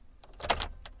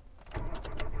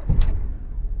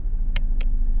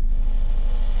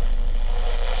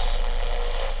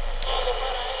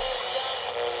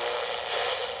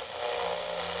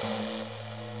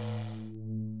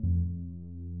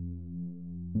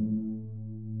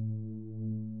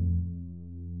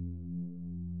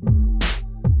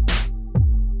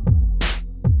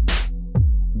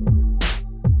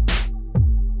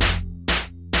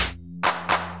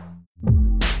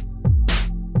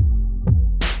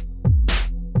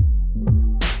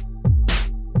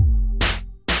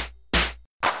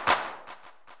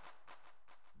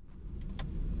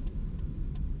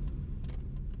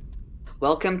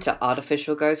Welcome to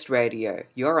Artificial Ghost Radio,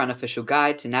 your unofficial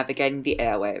guide to navigating the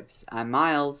airwaves. I'm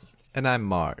Miles. And I'm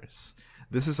Mars.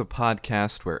 This is a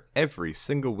podcast where every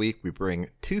single week we bring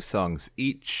 2 songs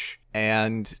each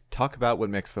and talk about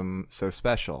what makes them so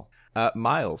special.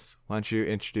 Miles, why don't you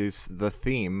introduce the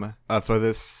theme for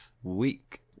this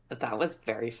week? That was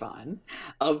very fun.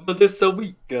 For this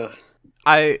week.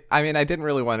 I mean, I didn't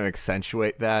really want to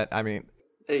accentuate that. I mean...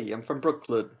 Hey, I'm from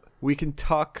Brooklyn. We can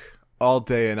talk all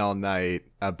day and all night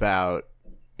about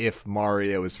if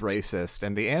Mario is racist,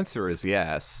 and the answer is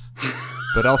yes.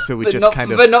 But also we just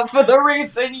kind of... But not for the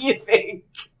reason you think.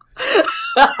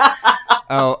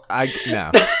 No.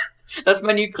 That's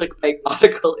my new clickbait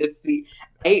article. It's the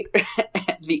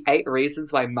 8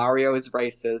 reasons why Mario is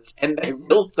racist, and they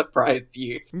will surprise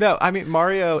you. No, I mean,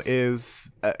 Mario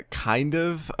is kind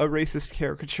of a racist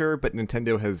caricature, but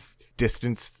Nintendo has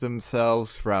distanced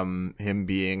themselves from him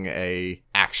being a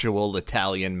actual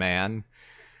Italian man.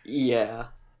 Yeah.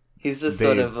 He's just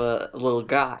sort of a little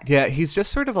guy. Yeah, he's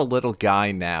just sort of a little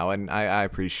guy now, and I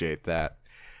appreciate that.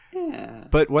 Yeah.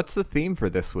 But what's the theme for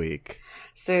this week?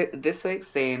 So this week's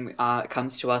theme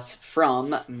comes to us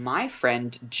from my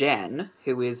friend Jen,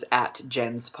 who is at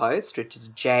Jen's Post, which is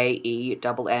JENNSPOST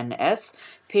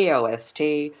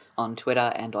on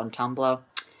Twitter and on Tumblr.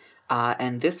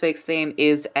 And this week's theme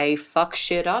is a fuck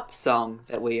shit up song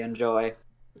that we enjoy.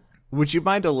 Would you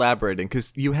mind elaborating?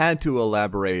 Because you had to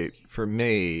elaborate for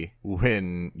me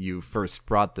when you first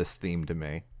brought this theme to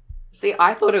me. See,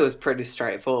 I thought it was pretty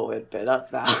straightforward, but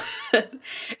that's valid.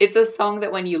 It's a song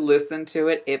that when you listen to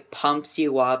it, it pumps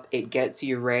you up, it gets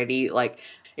you ready. Like,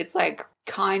 it's like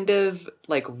kind of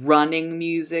like running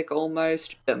music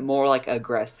almost, but more like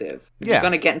aggressive. If you're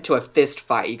going to get into a fist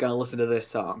fight, you're going to listen to this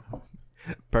song.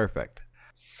 Perfect.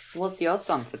 What's your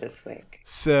song for this week?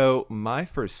 So, my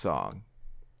first song,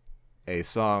 a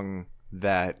song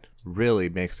that really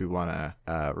makes me want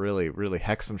to really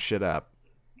heck some shit up,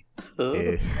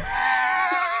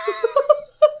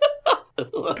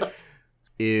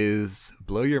 is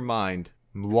Blow Your Mind,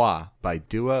 Moi by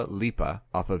Dua Lipa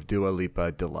off of Dua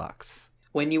Lipa Deluxe.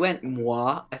 When you went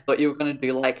moi, I thought you were going to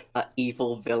do like an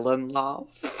evil villain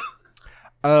laugh.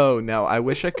 Oh, no, I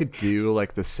wish I could do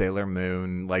like the Sailor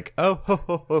Moon, like, oh, ho,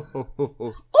 ho, ho, ho, ho,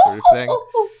 ho, sort of thing.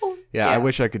 Yeah, I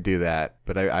wish I could do that,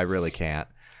 but I really can't.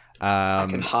 I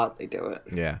can hardly do it.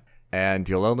 Yeah, and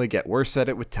you'll only get worse at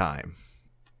it with time.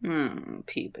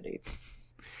 Peepity.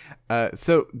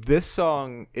 So this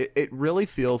song, it really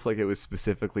feels like it was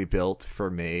specifically built for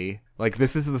me. Like,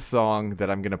 this is the song that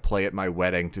I'm going to play at my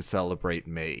wedding to celebrate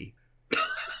me.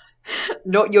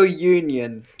 Not your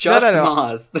union, just no.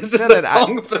 Mars. This is a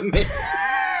song for me.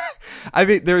 I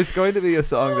mean, there's going to be a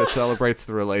song that celebrates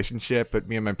the relationship, but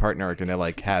me and my partner are going to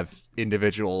like have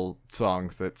individual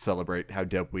songs that celebrate how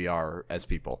dope we are as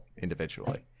people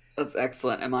individually. That's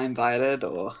excellent. Am I invited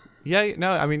or? Yeah,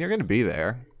 no, I mean, you're going to be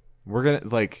there. We're going to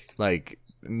like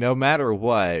no matter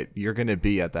what, you're going to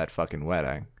be at that fucking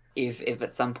wedding. If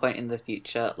at some point in the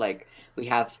future, like, we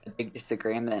have a big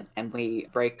disagreement and we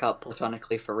break up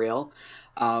platonically for real,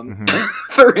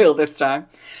 for real this time,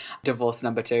 divorce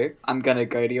number 2, I'm gonna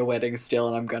go to your wedding still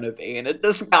and I'm gonna be in a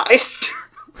disguise.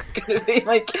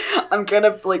 I'm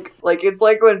gonna like it's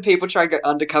like when people try and go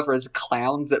undercover as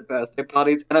clowns at birthday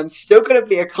parties, and I'm still gonna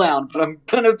be a clown, but I'm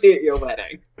gonna be at your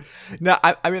wedding. No,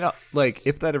 I mean, like,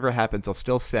 if that ever happens, I'll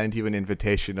still send you an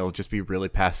invitation. It'll just be really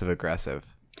passive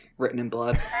aggressive. Written in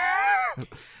blood.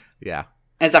 Yeah.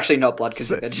 And it's actually not blood because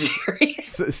you're vegetarian.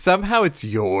 Somehow it's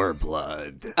your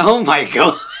blood. Oh my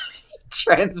god.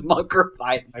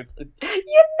 Transmogrified my blood.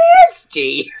 You're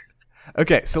nasty.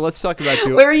 Okay, so let's talk about...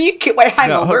 Where are you... Wait,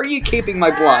 hang on. Where are you keeping my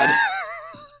blood?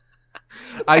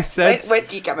 I said... Where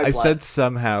do you get my blood? I said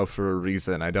somehow for a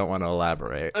reason. I don't want to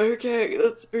elaborate. Okay,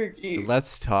 that's spooky.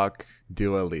 Let's talk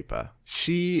Dua Lipa.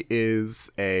 She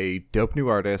is a dope new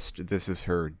artist. This is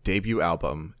her debut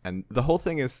album, and the whole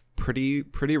thing is pretty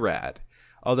rad.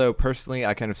 Although, personally,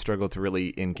 I kind of struggle to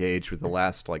really engage with the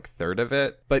last, like, third of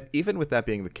it. But even with that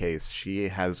being the case, she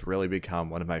has really become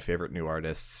one of my favorite new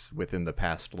artists within the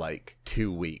past, like,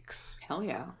 2 weeks. Hell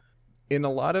yeah. In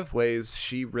a lot of ways,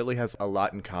 she really has a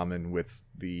lot in common with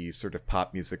the sort of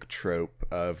pop music trope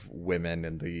of women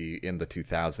in the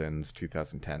 2000s,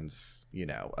 2010s, you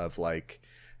know, of, like,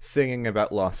 singing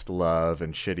about lost love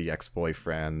and shitty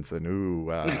ex-boyfriends and,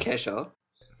 Okay, sure.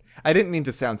 I didn't mean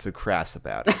to sound so crass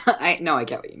about it. I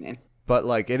get what you mean. But,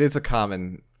 like, it is a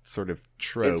common sort of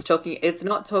trope. It's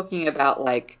not talking about,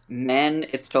 like, men,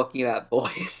 it's talking about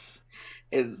boys.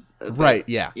 Right,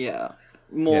 yeah. Yeah.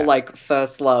 More like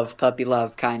first love, puppy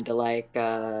love, kind of like,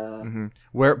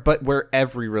 Where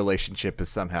every relationship is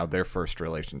somehow their first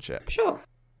relationship. Sure.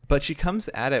 But she comes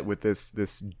at it with this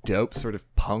dope sort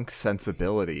of punk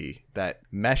sensibility that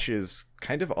meshes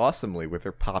kind of awesomely with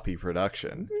her poppy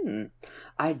production.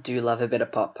 I do love a bit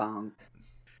of pop punk.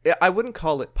 I wouldn't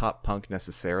call it pop punk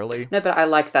necessarily. No, but I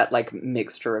like that like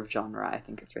mixture of genre. I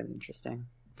think it's really interesting.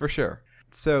 For sure.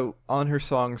 So on her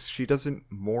songs, she doesn't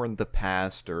mourn the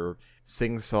past or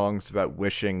sing songs about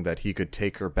wishing that he could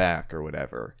take her back or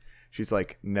whatever. She's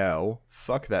like, no,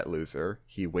 fuck that loser.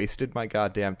 He wasted my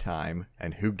goddamn time,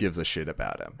 and who gives a shit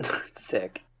about him?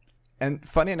 Sick. And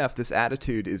funny enough, this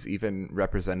attitude is even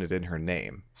represented in her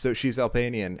name. So she's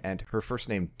Albanian, and her first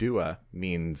name, Dua,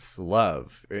 means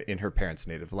love in her parents'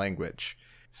 native language.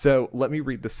 So let me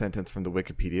read the sentence from the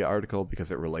Wikipedia article because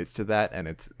it relates to that, and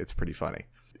it's pretty funny.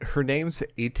 Her name's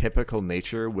atypical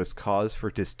nature was cause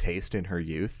for distaste in her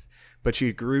youth, but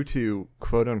she grew to,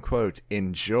 quote-unquote,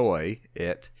 enjoy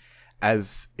it,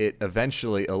 as it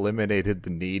eventually eliminated the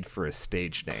need for a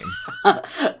stage name.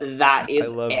 That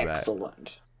is excellent.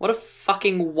 That. What a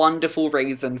fucking wonderful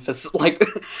reason for,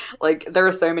 like, there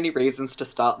are so many reasons to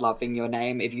start loving your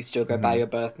name if you still go by your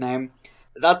birth name.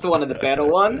 That's one of the better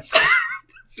ones.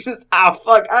 It's just,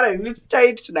 fuck, I don't need a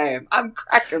stage name. I'm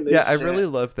cracking this shit. I really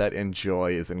love that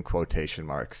enjoy is in quotation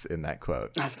marks in that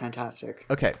quote. That's fantastic.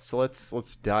 Okay, so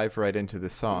let's dive right into the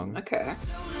song. Okay.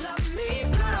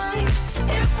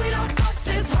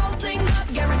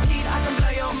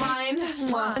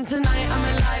 And tonight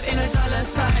I'm alive in a dollar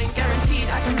sign, guaranteed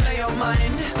I can blow your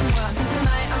mind. And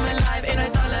tonight I'm alive in a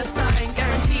dollar sign,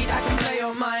 guaranteed I can blow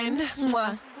your mind.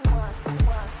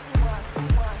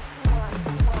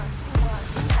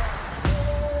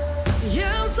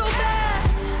 Yeah, I'm so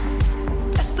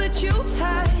bad. That's the truth,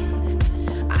 hey.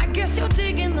 I guess you're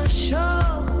digging the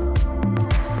show.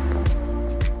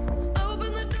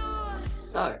 Open the door.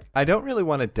 So, I don't really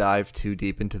want to dive too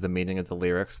deep into the meaning of the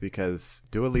lyrics because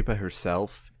Dua Lipa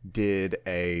herself did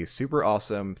a super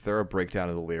awesome, thorough breakdown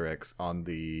of the lyrics on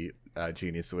the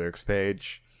Genius Lyrics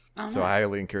page. Oh, so nice. I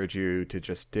highly encourage you to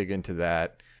just dig into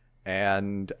that,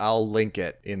 and I'll link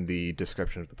it in the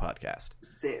description of the podcast.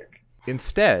 Sick.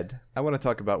 Instead, I want to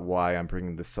talk about why I'm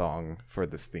bringing this song for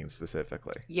this theme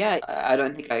specifically. Yeah, I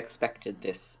don't think I expected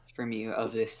this from you,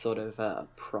 of this sort of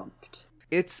prompt.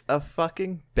 It's a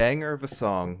fucking banger of a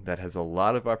song that has a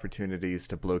lot of opportunities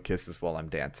to blow kisses while I'm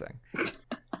dancing.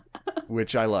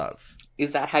 Which I love.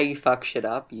 Is that how you fuck shit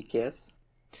up? You kiss?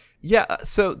 Yeah,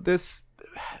 so this...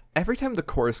 Every time the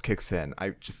chorus kicks in,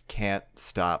 I just can't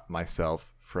stop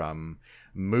myself from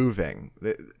moving.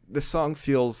 The song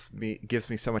gives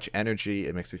me so much energy.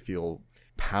 It makes me feel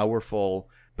powerful,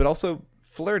 but also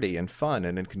flirty and fun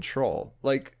and in control.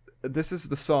 Like, this is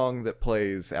the song that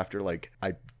plays after, like,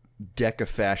 I deck a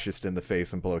fascist in the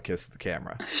face and blow a kiss at the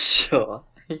camera. Sure.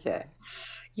 Okay.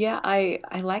 Yeah, I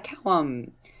like how,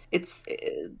 it's...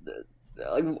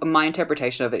 my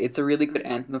interpretation of it, it's a really good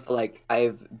anthem for, like,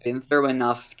 I've been through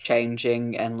enough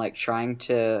changing and, like, trying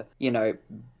to,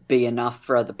 be enough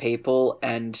for other people,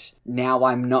 and now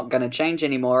I'm not gonna change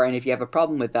anymore, and if you have a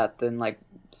problem with that, then, like,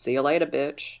 see you later,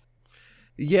 bitch.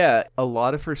 Yeah, a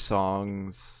lot of her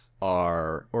songs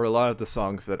or a lot of the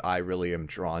songs that I really am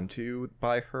drawn to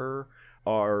by her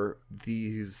are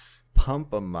these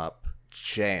pump-em-up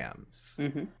jams.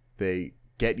 Mm-hmm. They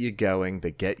get you going,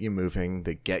 they get you moving,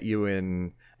 they get you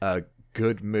in a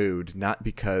good mood, not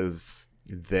because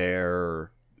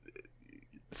they're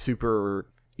super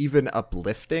even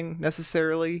uplifting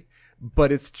necessarily,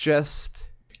 but it's just...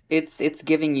 It's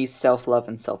giving you self-love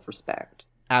and self-respect.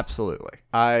 Absolutely.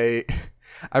 I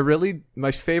really... My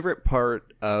favorite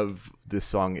part of this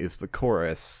song is the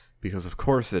chorus, because of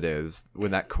course it is.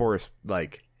 When that chorus,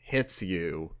 like, hits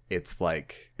you, it's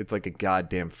like a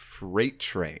goddamn freight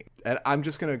train. And I'm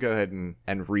just going to go ahead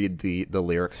and read the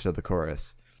lyrics to the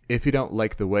chorus. If you don't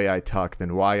like the way I talk,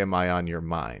 then why am I on your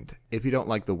mind? If you don't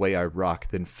like the way I rock,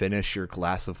 then finish your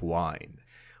glass of wine.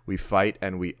 We fight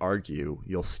and we argue,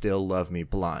 you'll still love me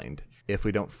blind. If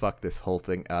we don't fuck this whole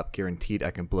thing up, guaranteed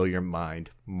I can blow your mind.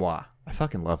 Mwah. I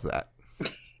fucking love that.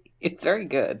 It's very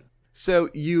good. So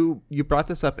you brought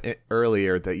this up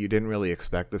earlier that you didn't really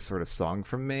expect this sort of song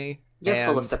from me. You're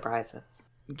full of surprises.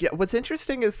 Yeah, what's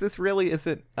interesting is this really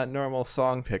isn't a normal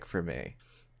song pick for me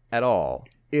at all.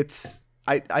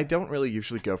 I don't really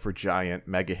usually go for giant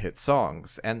mega hit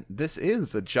songs, and this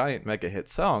is a giant mega hit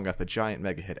song off a giant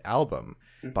mega hit album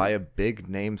by a big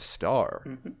name star.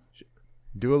 Mm-hmm.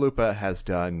 Dua Lipa has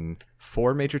done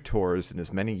 4 major tours in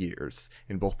as many years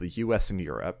in both the US and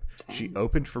Europe. She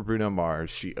opened for Bruno Mars,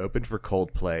 she opened for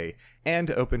Coldplay,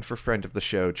 and opened for friend of the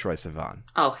show Troye Sivan.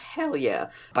 Oh, hell yeah.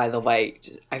 By the way,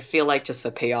 I feel like just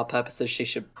for PR purposes, she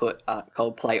should put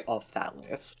Coldplay off that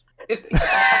list.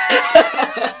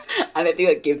 I don't think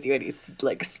that gives you any,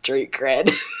 like, street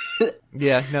cred.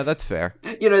 Yeah, no, that's fair.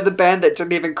 You know, the band that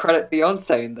didn't even credit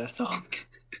Beyonce in their song.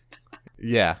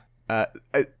 Yeah.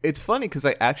 It's funny because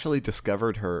I actually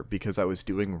discovered her because I was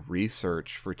doing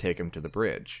research for Take 'Em to the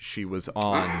Bridge. She was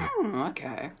on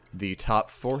Okay. the top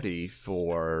 40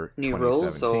 for New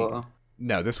 2017. rules, or...?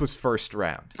 No, this was first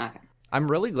round. Okay. I'm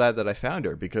really glad that I found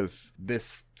her because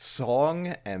this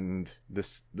song and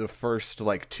the first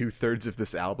like 2/3 of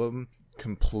this album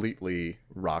completely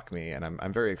rock me, and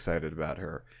I'm very excited about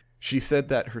her. She said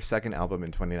that her second album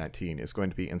in 2019 is going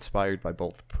to be inspired by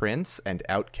both Prince and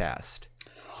Outkast.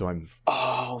 So I'm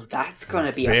that's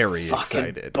gonna be very a fucking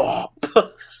excited. bop.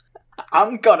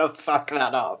 I'm gonna fuck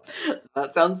that up.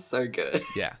 That sounds so good.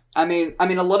 Yeah. I mean,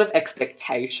 a lot of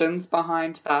expectations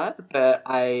behind that, but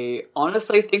I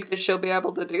honestly think that she'll be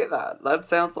able to do that. That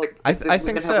sounds like I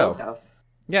think so. House.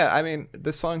 Yeah, I mean,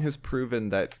 the song has proven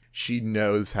that she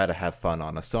knows how to have fun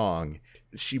on a song.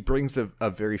 She brings a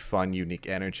very fun, unique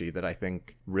energy that I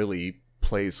think really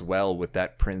plays well with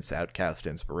that Prince Outkast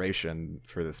inspiration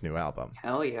for this new album.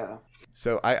 Hell yeah.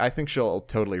 So I think she'll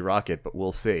totally rock it, but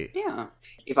we'll see. Yeah.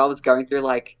 If I was going through,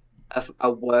 like,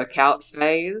 a workout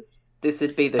phase, this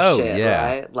would be the shit, yeah.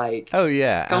 right? Like, Oh,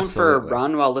 yeah, going for a absolutely.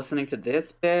 run while listening to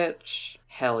this bitch?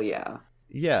 Hell yeah.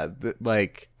 Yeah,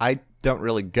 like, I don't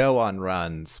really go on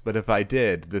runs, but if I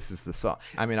did, this is the song.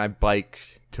 I mean, I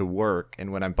bike to work,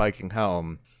 and when I'm biking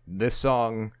home, this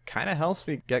song kind of helps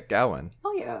me get going.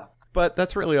 Oh yeah. But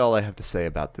that's really all I have to say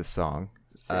about this song.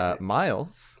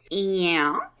 Miles,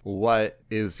 Yeah. what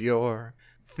is your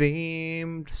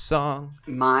themed song?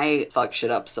 My fuck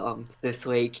shit up song this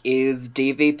week is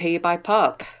DVP by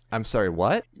Pup. I'm sorry,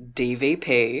 what?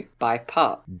 DVP by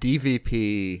Pup.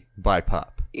 DVP by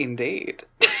Pup. Indeed.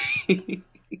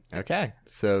 Okay,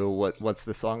 so what's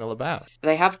the song all about?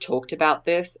 They have talked about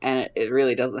this, and it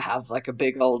really doesn't have like a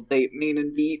big old deep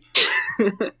meaning beat.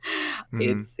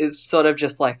 It's sort of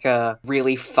just like a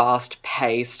really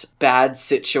fast-paced, bad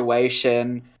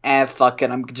situation,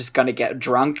 fucking I'm just gonna get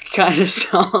drunk kind of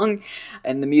song.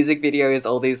 And the music video is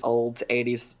all these old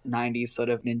 80s, 90s sort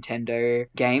of Nintendo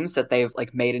games that they've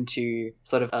like made into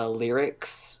sort of a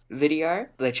lyrics video.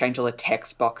 They change all the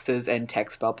text boxes and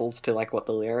text bubbles to like what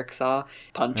the lyrics are,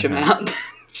 punch them out,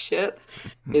 shit.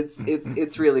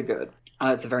 It's really good.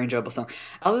 It's a very enjoyable song.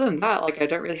 Other than that, like I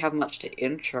don't really have much to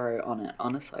intro on it,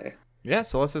 honestly. Yeah,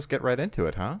 so let's just get right into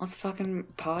it, huh? Let's fucking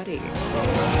party.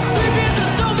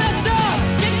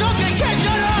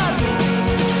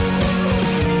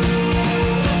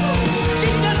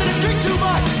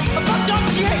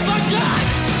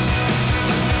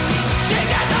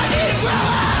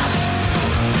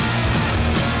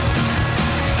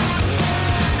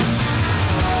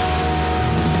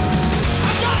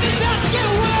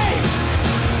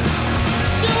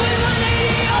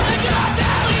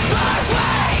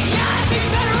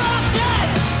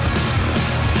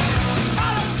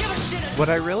 What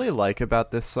I really like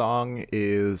about this song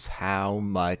is how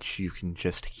much you can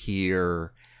just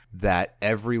hear that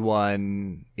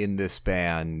everyone in this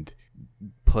band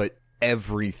put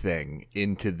everything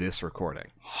into this recording.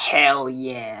 Hell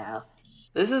yeah.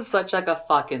 This is such like a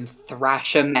fucking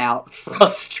thrash 'em out,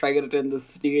 frustrated in the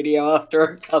studio after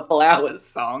a couple hours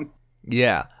song.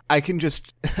 Yeah, I can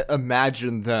just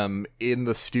imagine them in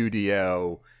the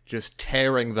studio just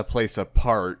tearing the place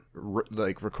apart,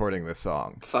 like recording this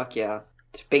song. Fuck yeah.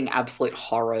 Just being absolute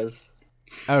horrors.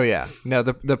 Oh yeah. No,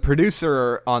 the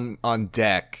producer on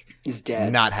deck Is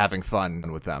dead. not having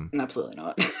fun with them. Absolutely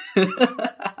not.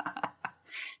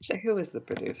 So who is the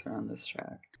producer on this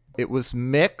track? It was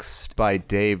mixed by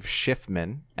Dave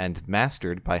Schiffman and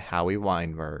mastered by Howie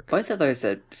Weinberg. Both of those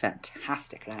are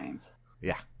fantastic names.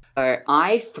 Yeah. So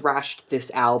I thrashed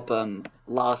this album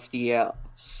last year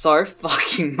so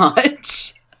fucking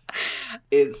much.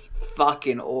 It's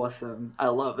fucking awesome. I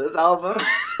love this album.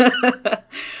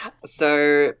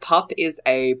 So Pup is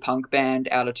a punk band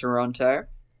out of Toronto.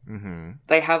 Mm-hmm.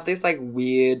 They have this like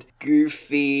weird,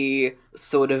 goofy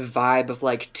sort of vibe of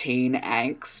like teen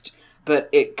angst, but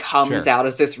it comes out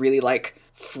as this really like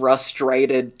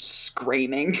frustrated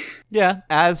screaming. Yeah,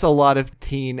 as a lot of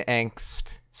teen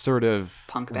angst sort of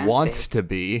Punk bands wants do. to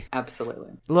be.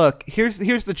 Absolutely. Look, here's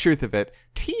the truth of it.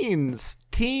 Teens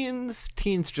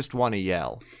just want to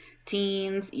yell.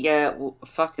 Teens, yeah, well,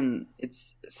 fucking,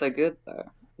 it's so good though.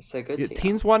 It's so good Yeah, to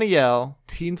teens want to yell.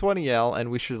 Teens want to yell,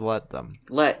 and we should let them.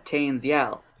 Let teens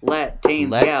yell. Let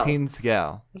teens Let yell. teens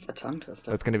yell. That's a tongue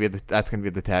twister. That's gonna be the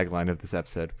tagline of this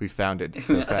episode. We found it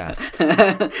so fast.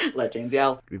 Let teens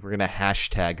yell. We're gonna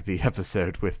hashtag the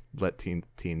episode with "Let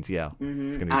teens yell."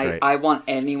 It's gonna be great. I want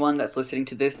anyone that's listening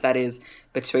to this that is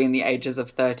between the ages of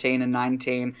 13 and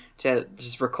 19 to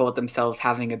just record themselves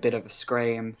having a bit of a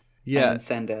scream. Yeah. And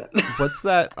send it. What's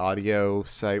that audio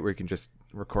site where you can just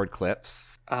record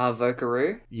clips?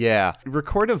 Vocaroo. Yeah,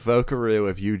 record a Vocaroo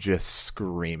of you just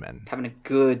screaming. Having a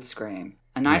good scream.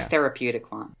 A nice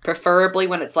therapeutic one. Preferably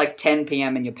when it's like 10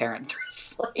 p.m. and your parents are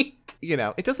asleep. You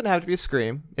know, it doesn't have to be a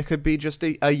scream. It could be just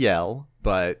a yell,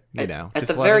 but, you know, at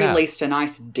just the let it very out. least, a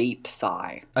nice deep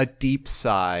sigh. A deep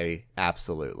sigh,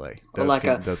 absolutely. Or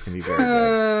like Those can be very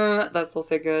good. That's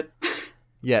also good.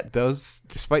 Yeah, those,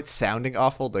 despite sounding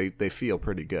awful, they feel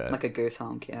pretty good. Like a goose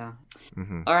honk, yeah.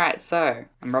 Mm-hmm. Alright, so,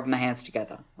 I'm rubbing my hands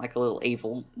together, like a little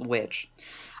evil witch.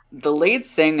 The lead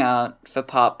singer for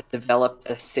Pup developed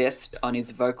a cyst on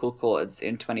his vocal cords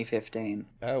in 2015,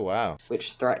 Oh, wow.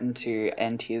 which threatened to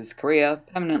end his career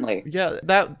permanently. Yeah,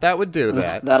 that would do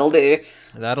that. That'll do.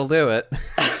 That'll do it.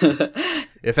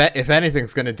 If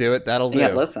anything's going to do it, that'll do.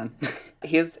 Yeah, listen.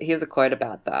 Here's a quote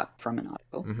about that from an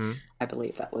article. Mm-hmm. I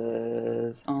believe that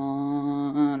was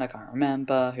on... I can't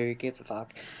remember. Who gives a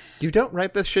fuck? You don't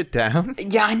write this shit down?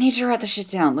 Yeah, I need to write the shit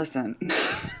down. Listen.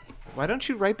 Why don't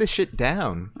you write this shit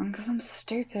down? Because I'm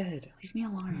stupid. Leave me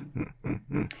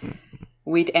alone.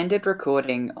 We'd ended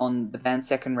recording on the band's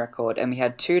second record, and we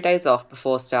had 2 days off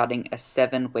before starting a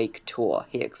 7-week tour,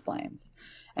 he explains.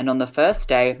 And on the first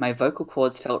day, my vocal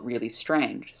cords felt really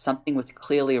strange. Something was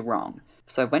clearly wrong.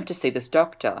 So I went to see this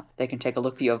doctor. They can take a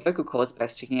look at your vocal cords by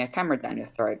sticking a camera down your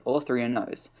throat or through your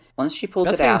nose. Once she pulled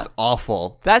That it out... seems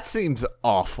awful. That seems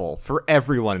awful for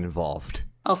everyone involved.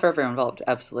 Oh, for everyone involved,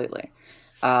 absolutely.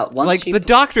 The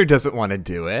doctor doesn't want to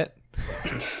do it.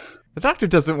 The doctor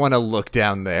doesn't want to look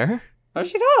down there. Oh,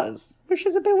 she does. Which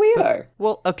is a bit weirdo.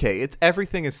 Well, okay,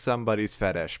 everything is somebody's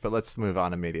fetish, but let's move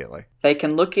on immediately. They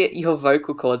can look at your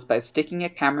vocal cords by sticking a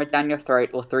camera down your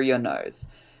throat or through your nose.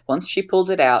 Once she pulled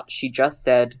it out, she just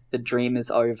said, "The dream is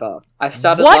over." I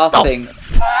started laughing.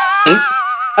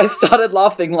 I started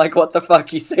laughing like, what the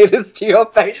fuck, you say this to your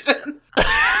patients?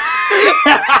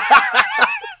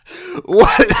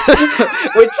 What?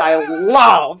 Which I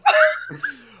love.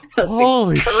 That's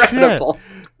Holy incredible.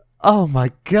 shit. Oh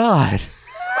my god.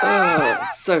 Oh,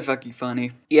 so fucking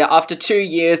funny. Yeah, after 2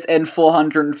 years and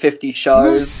 450 Who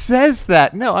shows. says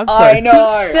that? No, I'm sorry.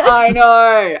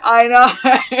 I know.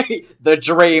 The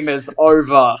dream is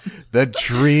over. The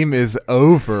dream is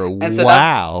over. And so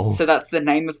wow. So that's the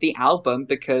name of the album,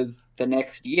 because the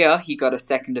next year he got a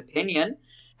second opinion,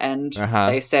 and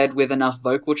they said with enough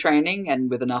vocal training and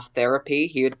with enough therapy,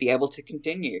 he would be able to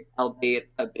continue, albeit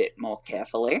a bit more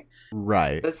carefully.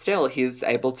 Right. But still, he's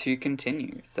able to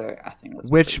continue, so I think that's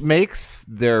Which pretty... makes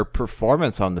their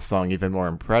performance on the song even more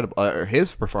incredible, or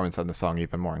his performance on the song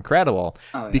even more incredible,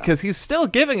 because he's still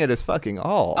giving it his fucking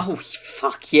all. Oh,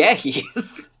 fuck yeah, he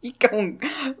is. He's going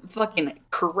fucking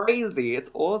crazy.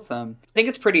 It's awesome. I think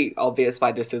it's pretty obvious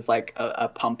why this is like a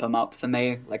pump 'em up for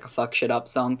me, like a fuck shit up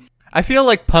song. I feel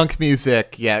like punk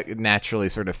music, naturally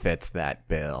sort of fits that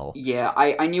bill. Yeah,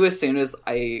 I knew as soon as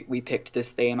we picked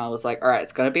this theme, I was like, alright,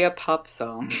 it's gonna be a Pup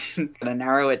song. Gonna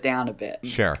narrow it down a bit.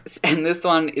 Sure. And this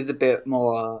one is a bit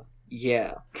more,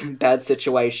 bad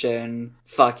situation,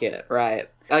 fuck it, right.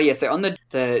 Oh yeah, so on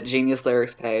the Genius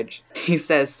Lyrics page, he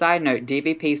says, side note,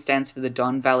 DVP stands for the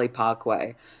Don Valley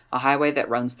Parkway, a highway that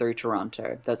runs through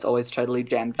Toronto, that's always totally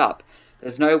jammed up.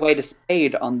 There's no way to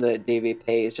speed on the DVP.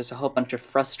 It's just a whole bunch of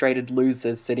frustrated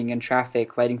losers sitting in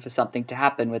traffic waiting for something to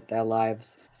happen with their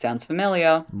lives. Sounds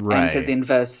familiar. Right. Because in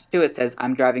verse 2 it says,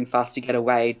 I'm driving fast to get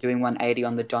away, doing 180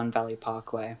 on the Don Valley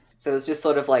Parkway. So it's just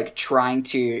sort of like trying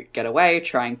to get away,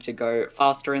 trying to go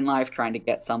faster in life, trying to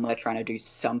get somewhere, trying to do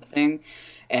something.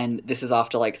 And this is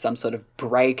after like some sort of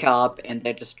breakup, and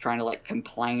they're just trying to like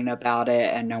complain about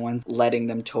it, and no one's letting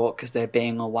them talk because they're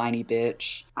being a whiny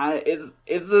bitch.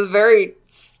 It's a very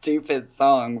stupid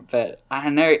song, but I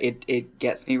don't know, it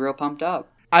gets me real pumped up.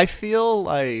 I feel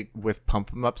like with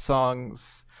pump 'em up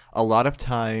songs, a lot of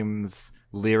times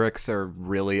lyrics are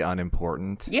really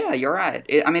unimportant. Yeah, you're right.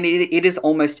 It is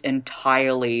almost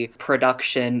entirely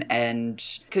production, and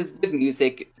because with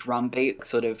music, drum beats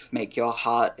sort of make your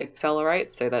heart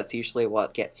accelerate, so that's usually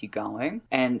what gets you going.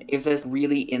 And if there's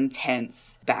really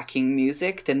intense backing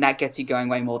music, then that gets you going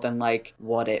way more than like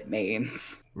what it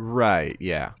means. Right,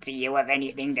 yeah. Do you have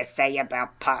anything to say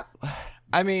about Pup?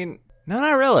 I mean, no,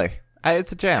 not really.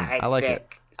 It's a jam. I like it.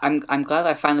 I'm glad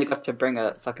I finally got to bring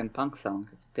a fucking punk song.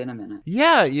 It's been a minute.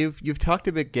 Yeah, you've talked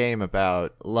a big game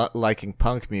about liking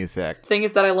punk music. Thing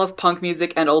is that I love punk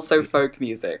music and also folk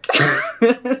music.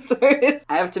 So I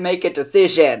have to make a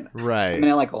decision. Right. I mean,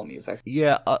 I like all music.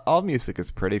 Yeah, all music is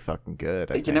pretty fucking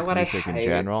good. I think. You know what music I hate? in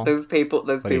general. Those people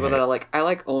do you that hate? are like, I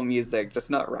like all music,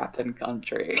 just not rap and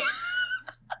country.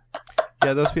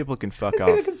 Yeah, those people can fuck Those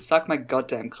people off. can suck my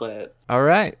goddamn clit. All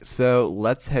right, so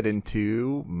let's head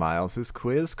into Miles's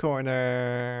quiz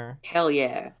corner. Hell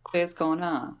yeah. Quiz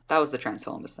Corner. That was the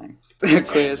Transformers thing.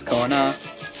 Quiz Corner.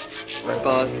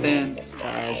 Robots in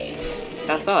disguise.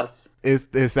 That's us. Is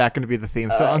that going to be the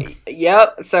theme song?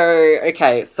 Yep. So,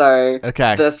 okay. So,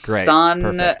 Okay, the great, son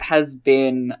perfect. has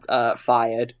been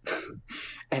fired.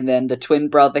 And then the twin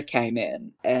brother came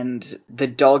in. And the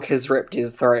dog has ripped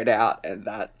his throat out. And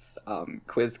that's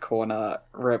Quiz Corner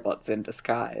Robots in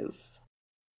Disguise.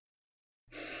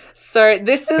 So,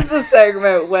 this is the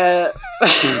segment where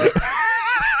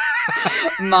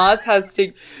Mars has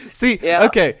to... See, Yeah.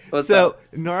 okay, What's so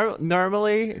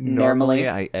normally Normally.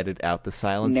 I edit out the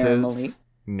silences.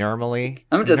 Normally.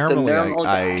 I'm just a normally normal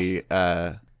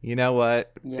I you know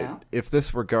what? Yeah. If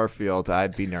this were Garfield,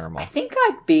 I'd be normal. I think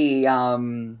I'd be I'd be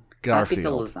the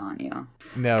Garfield. lasagna.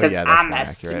 No, 'Cause yeah, that's I'm more a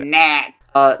accurate. snack.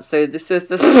 So this is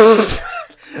the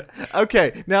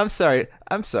Okay, no, I'm sorry.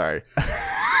 I'm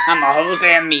a whole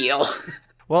damn meal.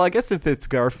 Well, I guess if it's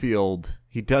Garfield,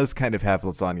 he does kind of have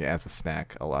lasagna as a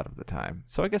snack a lot of the time.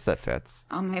 So I guess that fits.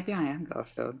 Oh, maybe I am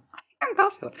Garfield. I think I'm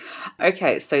Garfield.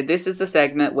 Okay, so this is the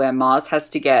segment where Mars has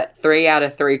to get 3 out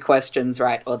of 3 questions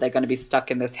right, or they're going to be stuck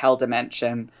in this hell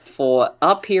dimension for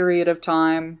a period of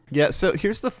time. Yeah, so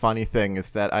here's the funny thing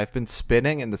is that I've been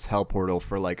spinning in this hell portal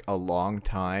for like a long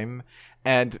time.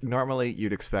 And normally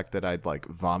you'd expect that I'd like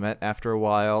vomit after a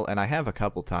while, and I have a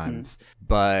couple times,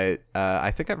 but I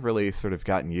think I've really sort of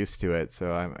gotten used to it.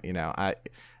 So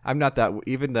I'm not that,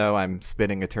 even though I'm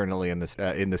spinning eternally in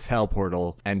this hell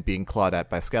portal and being clawed at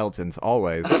by skeletons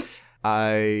always,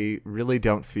 I really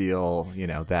don't feel,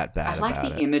 that bad I like about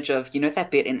the it. image of,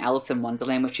 that bit in Alice in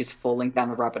Wonderland where she's falling down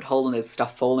the rabbit hole and there's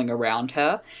stuff falling around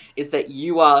her, is that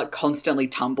you are constantly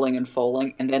tumbling and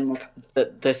falling, and then like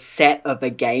the set of a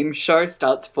game show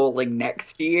starts falling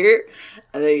next to you,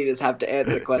 and then you just have to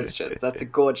answer questions. That's a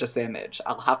gorgeous image.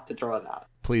 I'll have to draw that.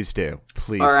 Please do.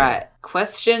 Please All do. right,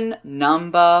 question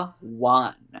number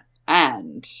 1.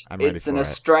 And I'm ready it's an for it.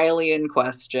 Australian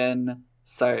question,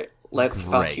 so let's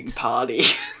Great. fucking party.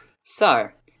 So,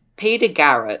 Peter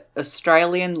Garrett,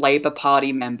 Australian Labor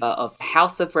Party member of the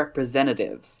House of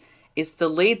Representatives, is the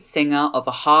lead singer of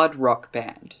a hard rock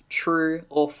band. True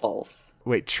or false?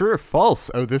 Wait, true or false?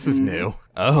 Oh, this is new.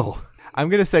 Oh. I'm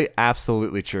going to say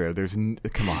absolutely true.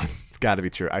 Come on. It's got to be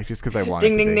true. Just because I want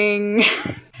Ding, it to ding, be. ding.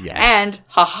 Yes. And,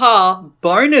 haha,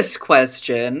 bonus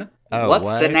question. Oh, What's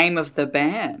what? the name of the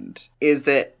band? Is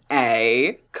it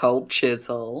A, Cold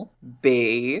Chisel,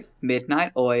 B,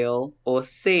 Midnight Oil, or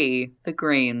C, The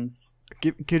Greens?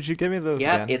 Could you give me those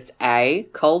Yeah, again? it's A,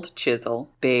 Cold Chisel,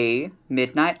 B,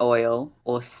 Midnight Oil,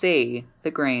 or C,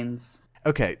 The Greens.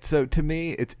 Okay, so to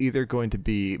me, it's either going to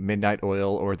be Midnight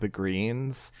Oil or The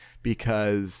Greens,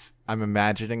 because I'm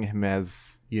imagining him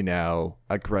as,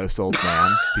 a gross old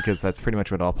man, because that's pretty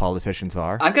much what all politicians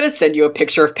are. I'm gonna send you a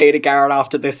picture of Peter Garrett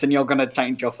after this and you're gonna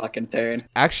change your fucking tune.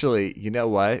 Actually, you know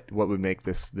what? What would make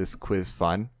this quiz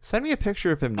fun? Send me a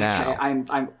picture of him now. Okay,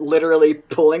 I'm literally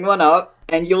pulling one up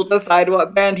and you'll decide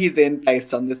what band he's in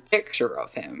based on this picture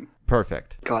of him.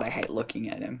 Perfect. God, I hate looking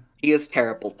at him. He is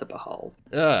terrible to behold.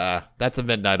 That's a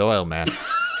Midnight Oil, man.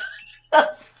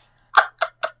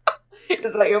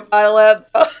 Is that your final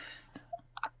answer?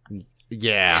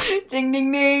 Yeah. Ding,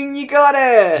 ding, ding, you got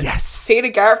it! Yes. Peter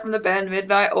Garrett from the band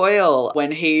Midnight Oil.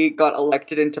 When he got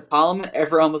elected into Parliament,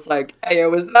 everyone was like, hey,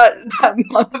 was that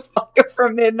motherfucker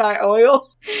from Midnight Oil?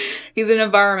 He's an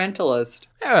environmentalist.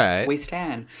 All right. We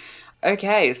stand.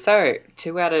 Okay, so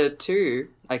 2 out of 2,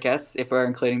 I guess, if we're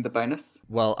including the bonus.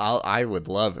 Well, I would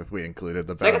love if we included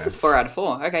the bonus. So I guess it's 4 out of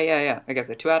 4. Okay, yeah. Okay,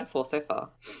 so 2 out of 4 so far.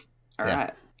 All Yeah.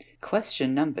 right.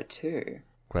 Question number 2.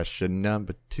 Question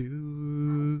number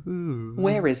 2.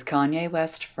 Where is Kanye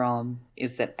West from?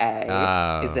 Is it A?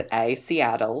 Oh. Is it A,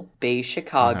 Seattle, B,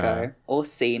 Chicago, Uh-huh. or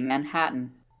C,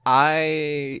 Manhattan?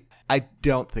 I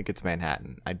don't think it's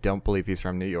Manhattan. I don't believe he's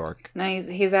from New York. No,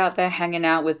 he's out there hanging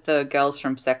out with the girls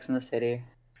from Sex and the City.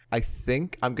 I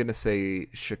think I'm going to say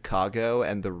Chicago,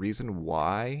 and the reason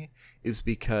why is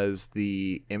because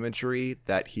the imagery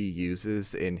that he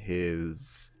uses in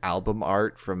his album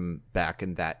art from back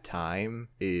in that time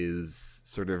is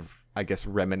sort of, I guess,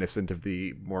 reminiscent of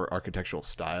the more architectural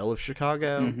style of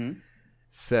Chicago. Mm-hmm.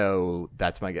 So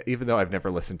that's my guess, even though I've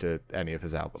never listened to any of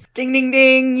his albums. Ding, ding,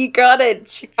 ding. You got it.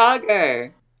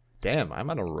 Chicago. Damn, I'm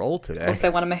on a roll today.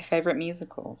 Also one of my favorite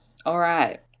musicals. All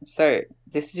right. So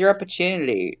this is your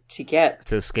opportunity to get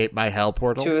To escape my hell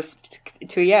portal?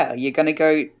 yeah, you're going to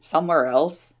go somewhere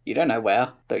else. You don't know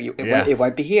where, but it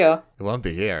won't be here. It won't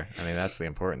be here. I mean, that's the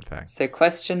important thing. So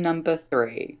question number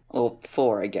 3, or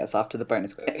 4, I guess, after the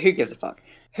bonus question. Who gives a fuck?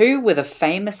 Who were the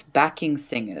famous backing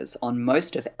singers on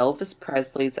most of Elvis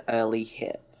Presley's early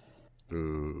hits?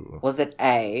 Ooh. Was it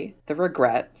A, The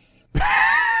Regrets?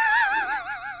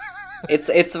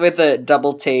 It's with a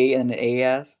double T and an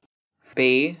ES.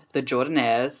 B, The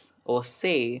Jordanaires, or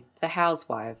C, The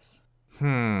Housewives?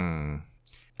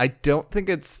 I don't think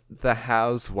it's The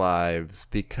Housewives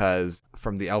because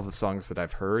from the Elvis songs that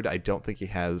I've heard, I don't think he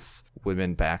has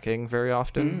women backing very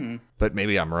often. But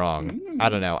maybe I'm wrong. I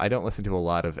don't know. I don't listen to a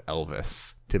lot of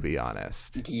Elvis, to be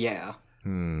honest. Yeah.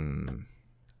 Could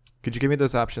you give me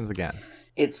those options again?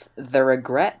 It's The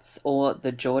Regrets or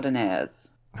The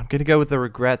Jordanaires. I'm going to go with The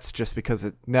Regrets just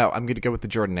because No, I'm going to go with The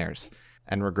Jordanaires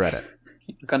and regret it.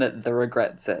 You're gonna The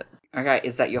Regrets it. Okay,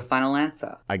 is that your final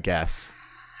answer? I guess.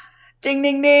 Ding,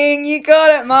 ding, ding! You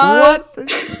got it, Mars!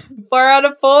 What? 4 out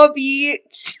of 4,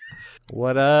 bitch!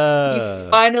 What up?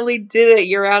 You finally did it.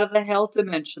 You're out of the hell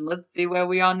dimension. Let's see where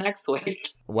we are next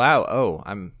week. Wow. Oh,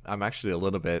 I'm actually a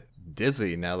little bit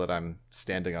dizzy now that I'm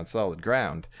standing on solid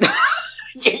ground.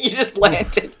 Yeah, you just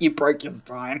landed. You broke your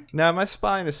spine. No, my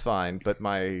spine is fine, but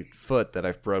my foot that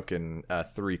I've broken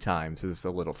 3 times is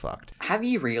a little fucked. Have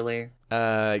you really?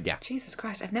 Yeah. Jesus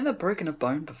Christ, I've never broken a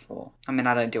bone before. I mean,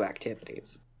 I don't do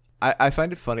activities. I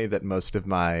find it funny that most of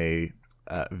my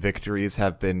victories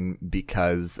have been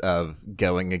because of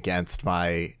going against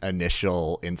my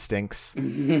initial instincts.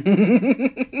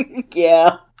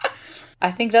 Yeah.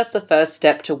 I think that's the first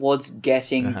step towards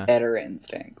getting better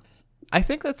instincts. I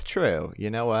think that's true. You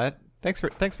know what? Thanks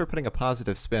for putting a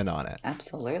positive spin on it.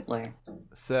 Absolutely.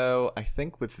 So I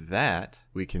think with that,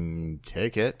 we can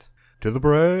take it to the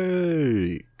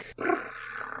break.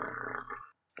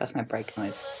 That's my break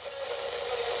noise.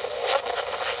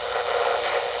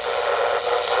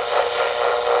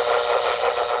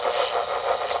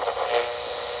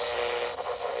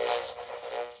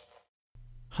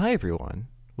 Hi everyone.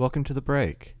 Welcome to the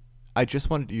break. I just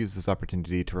wanted to use this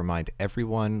opportunity to remind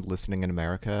everyone listening in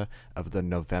America of the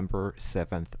November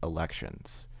 7th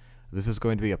elections. This is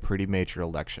going to be a pretty major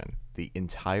election. The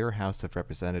entire House of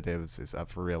Representatives is up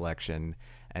for re-election,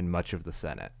 and much of the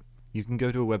Senate. You can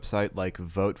go to a website like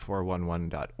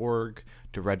vote411.org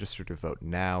to register to vote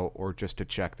now, or just to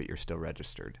check that you're still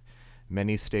registered.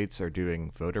 Many states are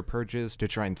doing voter purges to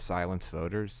try and silence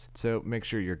voters, so make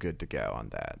sure you're good to go on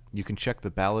that. You can check the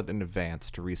ballot in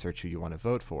advance to research who you want to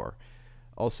vote for.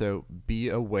 Also, be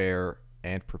aware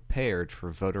and prepared for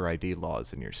voter ID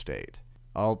laws in your state.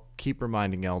 I'll keep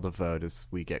reminding y'all to vote as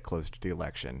we get closer to the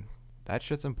election. That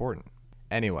shit's important.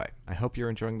 Anyway, I hope you're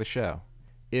enjoying the show.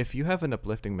 If you have an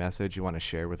uplifting message you want to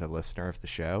share with a listener of the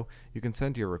show, you can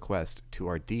send your request to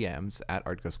our DMs at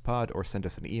ArtGhostPod or send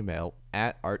us an email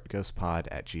at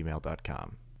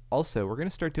artghostpod@gmail.com. Also, we're going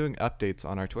to start doing updates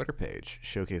on our Twitter page,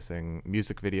 showcasing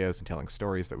music videos and telling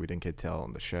stories that we didn't get to tell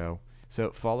on the show.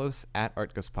 So follow us at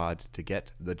ArtGhostPod to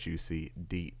get the juicy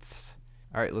deets.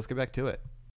 All right, let's get back to it.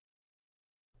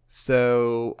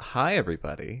 So, hi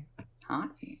everybody. Hi.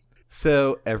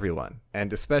 So, everyone,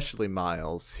 and especially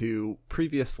Miles, who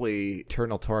previously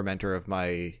eternal tormentor of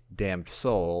my damned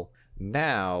soul,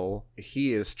 now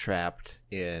he is trapped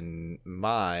in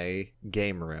my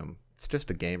game room. It's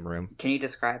just a game room. Can you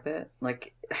describe it?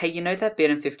 Like, hey, you know that bit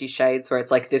in 50 Shades where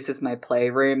it's like, this is my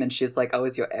playroom, and she's like, oh,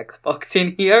 is your Xbox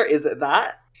in here? Is it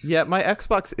that? Yeah, my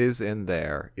Xbox is in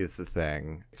there, is the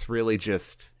thing. It's really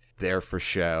just there for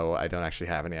show. I don't actually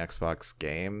have any Xbox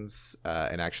games,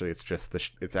 and actually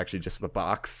it's actually just the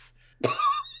box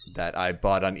that I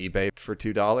bought on eBay for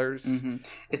 $2. Mm-hmm.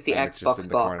 It's the Xbox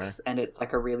box, and it's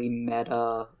like a really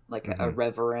meta, like a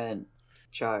irreverent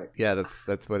joke. Yeah,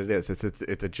 that's what it is.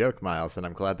 It's a joke, Miles, and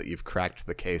I'm glad that you've cracked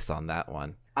the case on that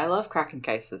one. I love cracking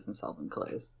cases and solving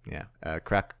clues. Yeah,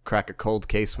 crack a cold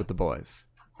case with the boys.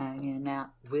 Hanging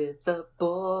out with the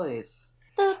boys.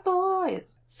 The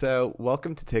boys. So,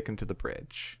 welcome to Take 'Em to the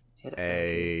Bridge.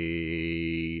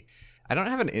 I don't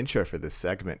have an intro for this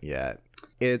segment yet.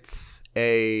 Is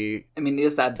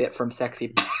that bit from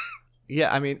Sexy?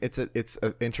 Yeah, I mean, it's an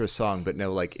intro song, but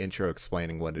no, like, intro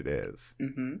explaining what it is.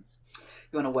 Mm-hmm. You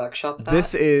want to workshop that?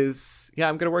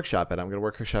 I'm going to workshop it. I'm going to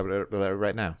workshop it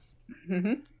right now.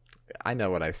 Mm-hmm. I know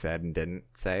what I said and didn't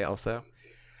say also.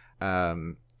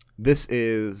 This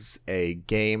is a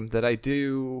game that I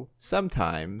do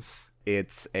sometimes.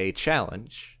 It's a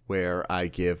challenge where I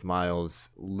give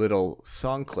Miles little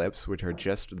song clips, which are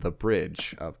just the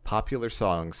bridge of popular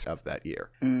songs of that year.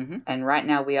 Mm-hmm. And right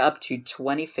now we are up to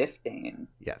 2015.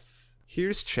 Yes.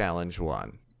 Here's challenge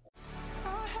 1. I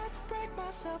had to break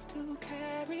myself to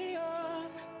carry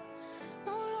on.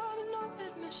 No love and no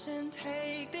admission.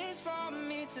 Take this from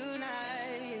me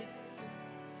tonight.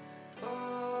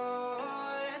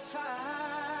 Oh, let's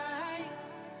fight.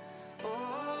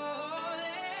 Oh,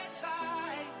 let's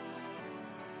fight.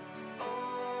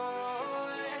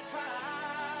 Oh, let's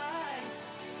fight.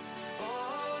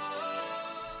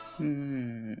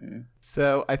 Oh.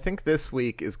 So I think this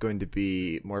week is going to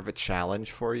be more of a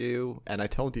challenge for you. And I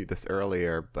told you this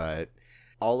earlier, but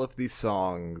all of these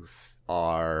songs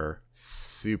are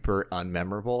super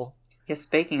unmemorable. Yeah,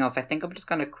 speaking of, I think I'm just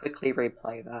going to quickly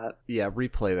replay that. Yeah,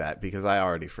 replay that because I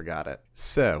already forgot it.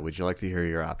 So, would you like to hear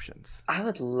your options? I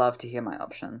would love to hear my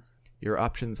options. Your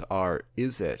options are,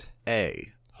 is it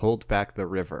A, Hold Back the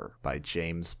River by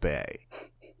James Bay,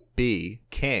 B,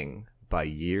 King by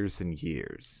Years and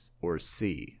Years, or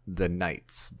C, The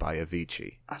Nights by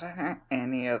Avicii? I don't know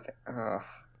any of it. Ugh.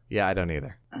 Yeah, I don't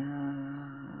either.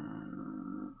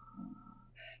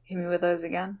 Hit me with those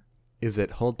again. Is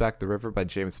it Hold Back the River by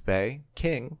James Bay,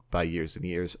 King by Years and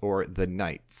Years, or The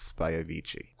Nights by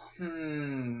Avicii?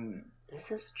 This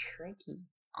is tricky.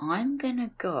 I'm gonna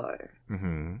go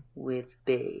with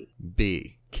B.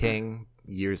 B, King,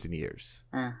 Years and Years.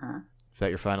 Uh-huh. Is that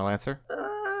your final answer?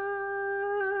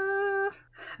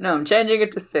 No, I'm changing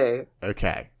it to C.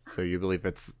 Okay, so you believe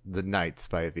it's The Nights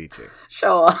by Avicii.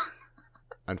 Sure.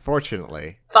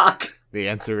 Unfortunately, Fuck. the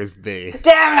answer is B.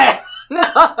 Damn it! No!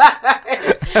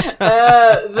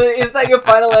 Is that your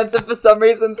final answer for some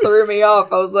reason threw me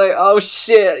off. I was like, oh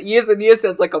shit, Years and Years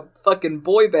sounds like a fucking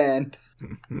boy band.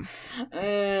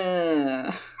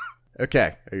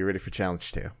 Okay, are you ready for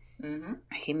challenge 2? Mm-hmm.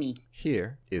 Hit me.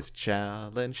 Here is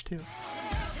challenge 2.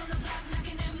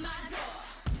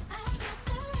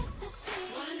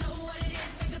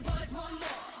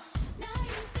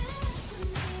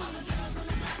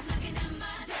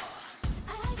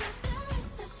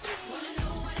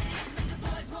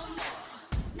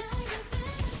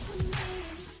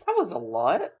 That was a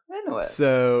lot. I know it.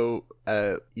 So,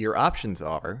 your options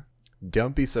are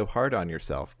Don't Be So Hard on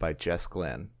Yourself by Jess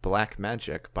Glynn, Black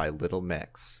Magic by Little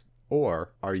Mix,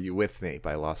 or Are You With Me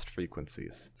by Lost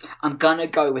Frequencies. I'm gonna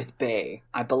go with B.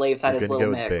 I believe that You're is gonna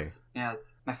Little go with Mix.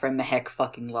 Yes. My friend Mehek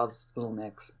fucking loves Little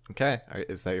Mix. Okay,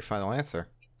 is that your final answer?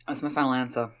 That's my final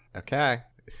answer. Okay,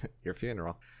 your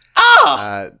funeral.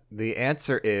 Ah! The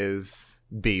answer is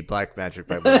B, Black Magic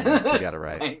by Little Mix. You got it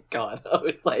right. Thank God. I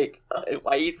was like,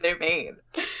 why are you so mean?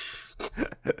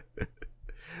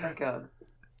 Oh God.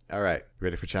 All right,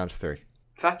 ready for challenge 3?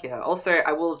 Fuck yeah. Also,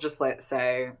 I will just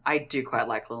say, I do quite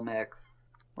like Lil Mix.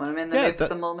 When I'm in the mood for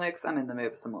some Lil Mix, I'm in the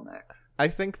mood for some Lil Mix. I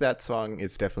think that song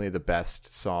is definitely the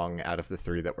best song out of the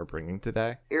 3 that we're bringing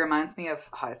today. It reminds me of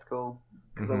high school,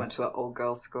 because I went to an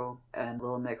all-girls school, and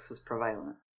Lil Mix was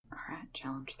prevalent. Alright,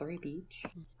 challenge 3, beach.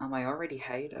 I already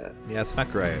hate it. Yeah, it's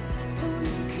not great. You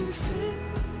can fit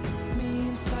me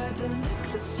inside the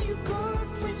necklace you got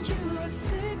when you were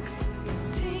 16.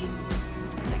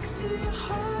 Next to your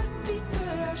heartbeat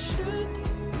where I should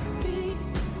be.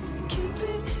 Keep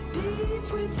it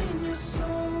deep within your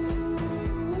soul.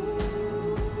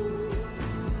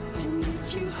 And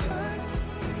if you hurt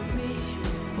me,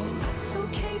 well that's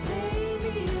okay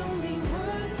baby. Only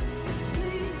words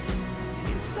bleed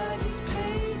inside these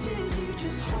pages. You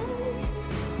just hold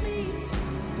me.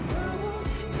 I won't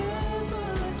ever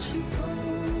let you go.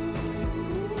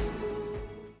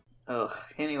 Ugh,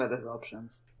 hit me with those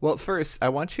options. Well, first, I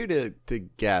want you to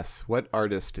guess, what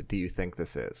artist do you think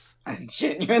this is? I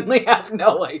genuinely have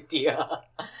no idea.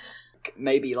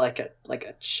 Maybe like a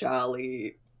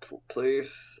Charlie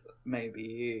Pluth,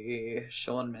 maybe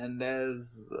Shawn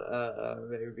Mendes,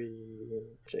 maybe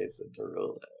Jason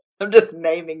Derulo. I'm just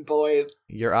naming boys.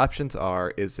 Your options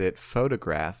are, is it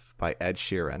Photograph by Ed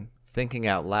Sheeran, Thinking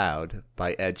Out Loud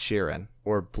by Ed Sheeran,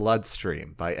 or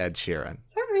Bloodstream by Ed Sheeran?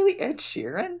 Is that really Ed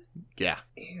Sheeran? Yeah,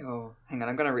 Ew. Hang on,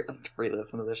 I'm gonna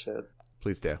re-listen to this shit.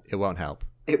 please do. It won't help.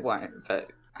 It won't, but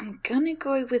I'm gonna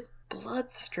go with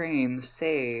Bloodstream,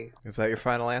 C. Is that your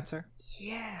final answer?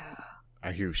 Yeah.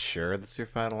 Are you sure that's your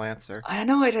final answer? I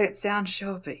know I don't sound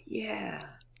sure, but yeah.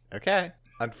 Okay.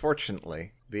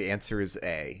 Unfortunately, the answer is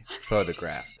A,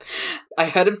 Photograph. I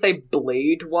heard him say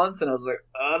bleed once, and I was like,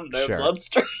 oh no, Sure.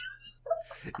 Bloodstream.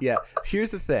 Yeah, here's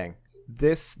the thing.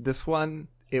 This one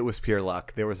It was pure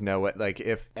luck. There was no way. Like,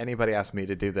 if anybody asked me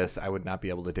to do this, I would not be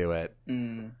able to do it.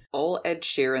 All Ed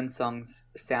Sheeran songs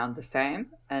sound the same,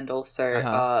 and also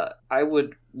Uh-huh. I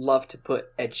would love to put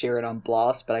Ed Sheeran on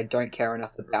blast, but I don't care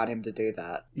enough about him to do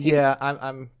that. Yeah,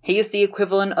 I'm. He is the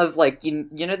equivalent of, like, you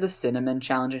know the cinnamon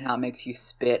challenge and how it makes you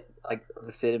spit, like,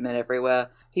 the cinnamon everywhere?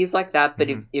 He's like that, but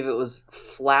if it was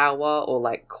flour or,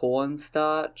 like,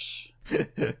 cornstarch...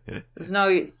 There's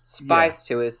no spice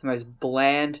to it. It's the most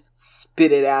bland,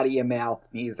 spit it out of your mouth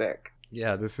music.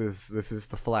 Yeah, this is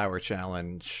the flower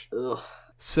challenge. Ugh.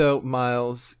 So,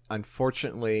 Miles,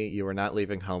 unfortunately, you are not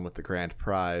leaving home with the grand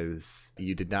prize.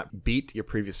 You did not beat your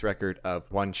previous record of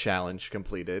one challenge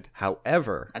completed.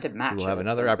 However, I did match you will have it.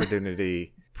 another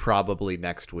opportunity probably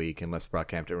next week unless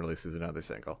Brockhampton releases another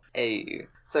single. Hey.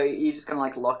 So you're just gonna,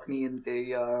 like, lock me in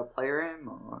the playroom,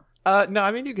 or...? No,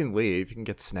 I mean, you can leave. You can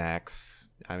get snacks.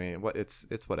 I mean,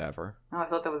 it's whatever. Oh, I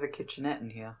thought there was a kitchenette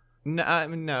in here. No, I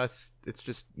mean, no, it's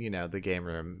just, the game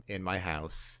room in my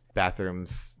house.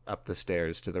 Bathrooms up the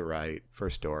stairs to the right,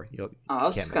 first door. Oh, I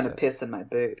was can't just miss gonna it. piss in my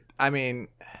boot. I mean,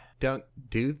 don't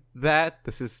do that.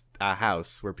 This is a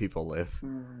house where people live.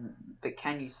 But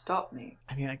can you stop me?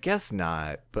 I mean, I guess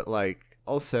not, but, like,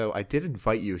 also, I did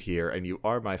invite you here, and you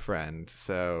are my friend,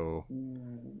 so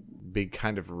be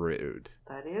kind of rude.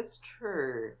 That is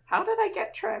true. How did I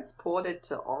get transported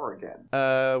to Oregon?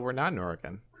 We're not in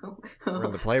Oregon. We're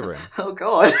in the playroom. Oh,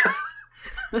 God.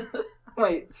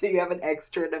 Wait, so you have an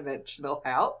extra dimensional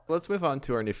house? Let's move on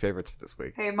to our new favorites for this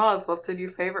week. Hey, Mars, what's a new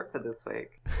favorite for this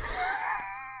week?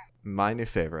 My new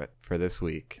favorite for this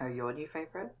week. Oh, your new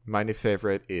favorite? My new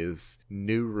favorite is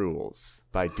New Rules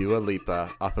by Dua Lipa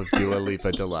off of Dua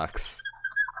Lipa Deluxe.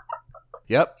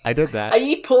 Yep, I did that. Are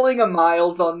you pulling a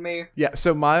Miles on me? Yeah,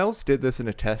 so Miles did this in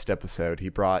a test episode. He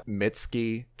brought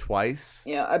Mitski twice.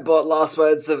 Yeah, I bought Last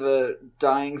Words of a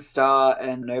Dying Star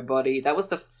and Nobody. That was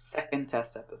the second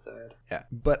test episode. Yeah,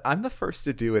 but I'm the first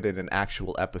to do it in an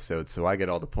actual episode, so I get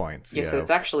all the points. Yeah, so it's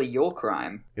actually your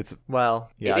crime. It's,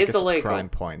 well, yeah, It I is guess illegal. it's crime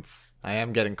points. I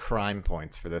am getting crime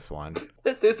points for this one.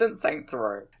 This isn't Saints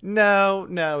Row. No,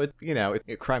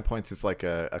 crime points is like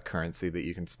a currency that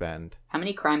you can spend. How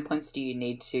many crime points do you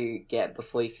need to get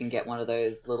before you can get one of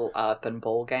those little up and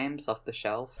ball games off the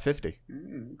shelf? 50.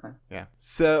 Okay. Yeah.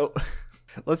 So,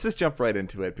 let's just jump right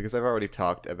into it, because I've already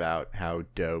talked about how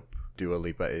dope Dua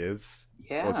Lipa is.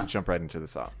 Yeah. So let's just jump right into the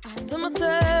song. To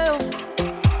myself.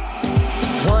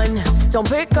 1, don't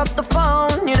pick up the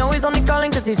phone. You know he's only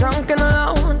calling cause he's drunk and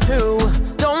alone. 2,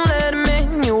 don't let him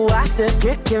in. You have to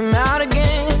kick him out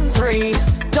again. 3,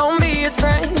 don't be his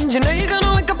friend. You know you're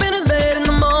gonna wake up in his bed in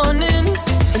the morning.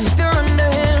 And if you're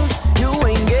under him, you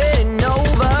ain't getting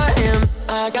over him.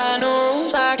 I got no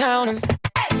rules, I count 'em.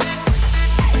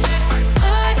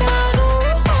 I got no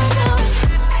rules, I count 'em.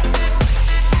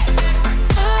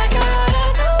 I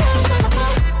gotta do it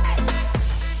myself.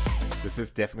 This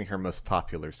is definitely her most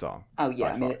popular song. Oh,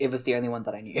 yeah, by I mean, far. it was the only one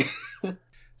that I knew.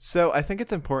 So I think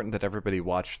it's important that everybody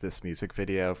watch this music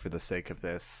video for the sake of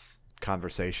this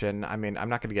conversation. I mean, I'm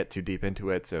not going to get too deep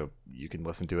into it, so you can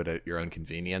listen to it at your own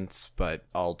convenience, but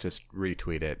I'll just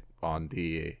retweet it on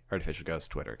the Artificial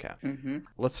Ghost Twitter account.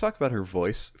 Let's talk about her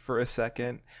voice for a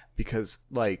second, because,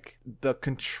 like, the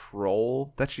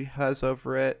control that she has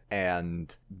over it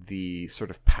and the sort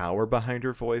of power behind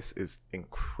her voice is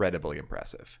incredibly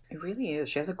impressive. It really is.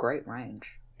 She has a great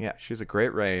range. Yeah, she has a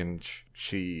great range.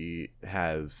 She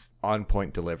has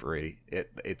on-point delivery.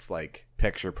 It's like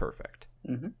picture perfect.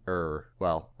 Or,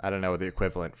 well, I don't know what the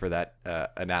equivalent for that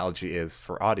analogy is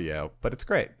for audio, but it's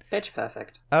great. Pitch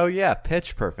perfect. Oh yeah,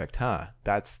 pitch perfect, huh?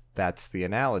 That's the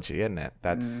analogy, isn't it?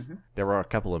 There were a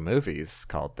couple of movies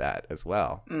called that as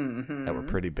well that were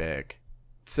pretty big.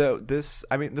 So this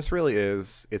really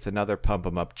is, it's another pump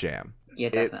 'em up jam. Yeah,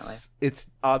 definitely.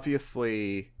 It's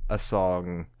obviously a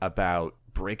song about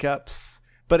breakups,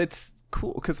 but it's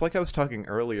cool because, like I was talking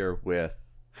earlier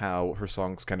with how her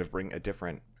songs kind of bring a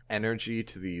different energy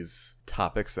to these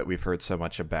topics that we've heard so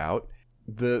much about.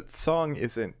 The song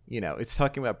isn't, it's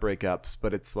talking about breakups,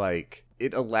 but it's like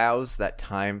it allows that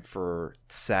time for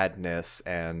sadness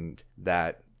and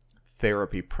that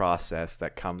therapy process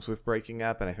that comes with breaking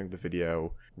up. And I think the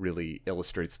video really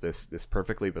illustrates this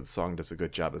perfectly, but the song does a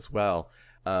good job as well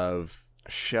of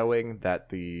showing that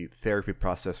the therapy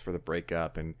process for the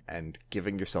breakup and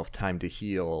giving yourself time to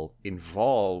heal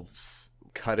involves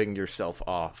cutting yourself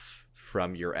off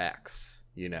from your ex,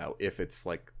 if it's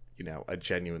like, a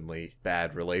genuinely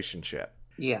bad relationship.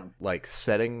 Yeah. Like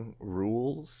setting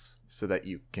rules so that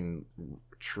you can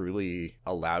truly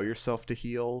allow yourself to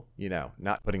heal,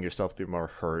 not putting yourself through more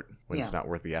hurt when it's Yeah. not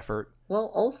worth the effort.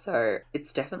 Well, also,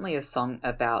 it's definitely a song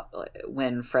about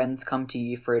when friends come to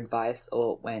you for advice,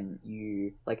 or when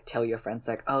you tell your friends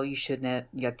oh, you shouldn't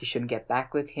get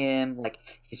back with him,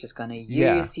 he's just gonna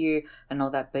use you and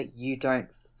all that, but you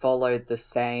don't follow the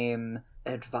same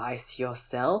advice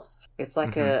yourself. It's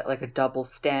like a double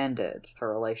standard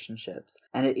for relationships,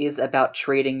 and it is about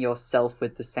treating yourself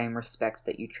with the same respect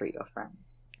that you treat your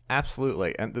friends.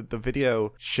 Absolutely. And the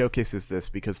video showcases this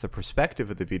because the perspective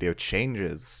of the video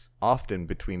changes often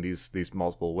between these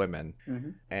multiple women. Mm-hmm.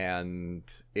 And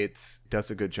it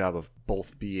does a good job of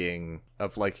both being,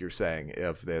 of like you're saying,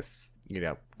 of this,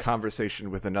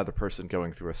 conversation with another person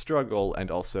going through a struggle,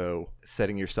 and also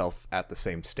setting yourself at the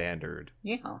same standard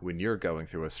when you're going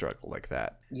through a struggle like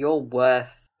that. You're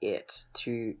worth it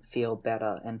to feel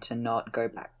better and to not go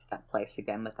back to that place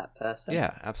again with that person.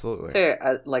 Yeah, absolutely. So,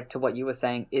 to what you were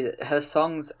saying, her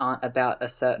songs aren't about a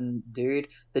certain dude.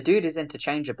 The dude is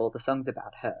interchangeable. The song's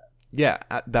about her. Yeah,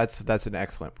 that's an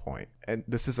excellent point. And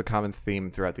this is a common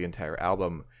theme throughout the entire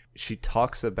album. She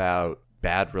talks about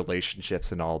bad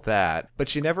relationships and all that, but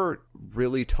she never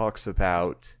really talks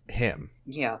about him.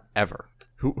 Yeah. Ever.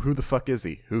 Who the fuck is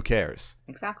he? Who cares?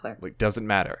 Exactly. Doesn't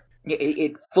matter.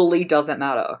 It fully doesn't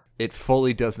matter. It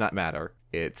fully does not matter.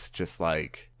 It's just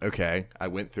okay, I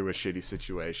went through a shitty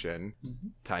situation.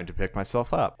 Time to pick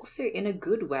myself up. Also, in a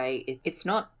good way, it's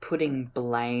not putting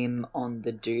blame on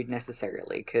the dude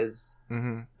necessarily, because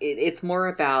it's more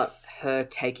about her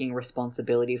taking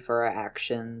responsibility for her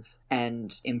actions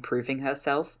and improving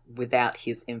herself without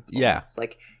his influence. Yeah.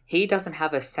 He doesn't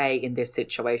have a say in this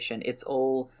situation. It's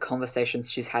all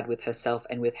conversations she's had with herself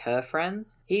and with her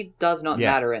friends. He does not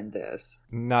matter in this.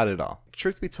 Not at all.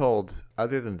 Truth be told,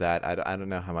 other than that, I don't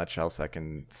know how much else I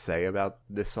can say about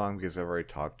this song because I've already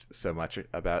talked so much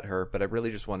about her, but I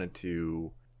really just wanted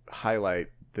to highlight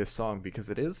this song because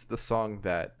it is the song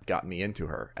that got me into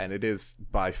her, and it is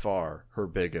by far her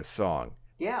biggest song.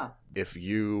 Yeah. If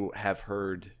you have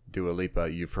heard Dua Lipa,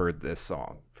 you've heard this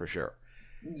song for sure.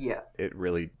 Yeah. It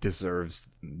really deserves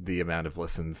the amount of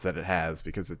listens that it has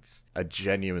because it's a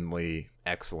genuinely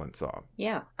excellent song.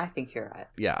 Yeah, I think you're right.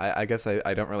 Yeah, I guess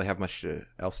I don't really have much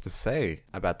else to say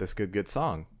about this good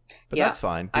song. But Yeah, that's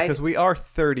fine because we are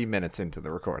 30 minutes into the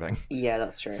recording. Yeah,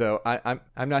 that's true. So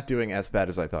I'm not doing as bad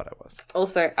as I thought I was.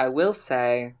 Also, I will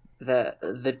say that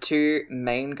the two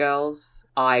main girls,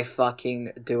 I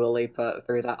fucking Dua Lipa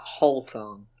through that whole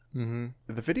song. Mm-hmm.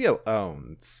 The video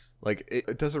owns,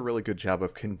 it does a really good job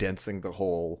of condensing the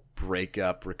whole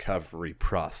breakup recovery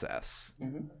process.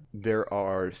 Mm-hmm. There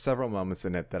are several moments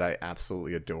in it that I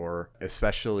absolutely adore,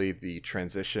 especially the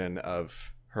transition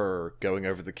of her going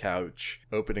over the couch,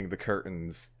 opening the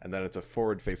curtains, and then it's a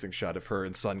forward-facing shot of her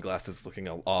in sunglasses looking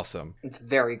awesome. It's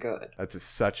very good. That's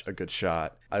such a good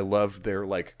shot. I love their,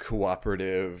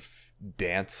 cooperative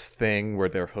dance thing where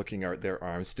they're hooking their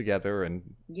arms together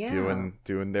and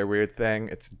doing their weird thing.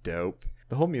 It's dope.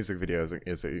 The whole music video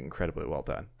is incredibly well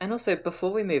done. And also,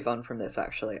 before we move on from this,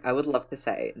 actually, I would love to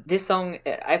say, this song,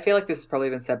 I feel like this has probably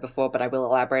been said before, but I will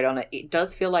elaborate on it. It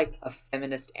does feel like a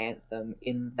feminist anthem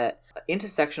in that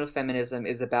intersectional feminism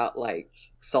is about,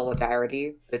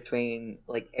 solidarity between,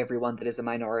 everyone that is a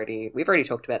minority. We've already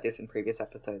talked about this in previous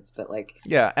episodes, but,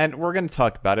 Yeah, and we're going to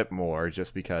talk about it more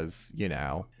just because,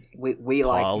 we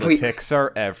politics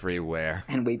are everywhere.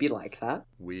 And we be like that.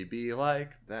 We be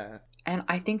like that. And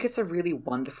I think it's a really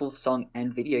wonderful song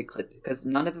and video clip because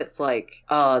none of it's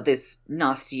this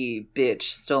nasty bitch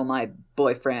stole my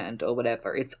boyfriend or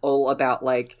whatever. It's all about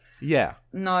yeah.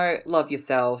 No, love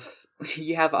yourself.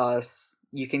 You have us.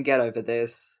 You can get over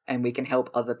this and we can help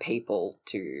other people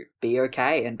to be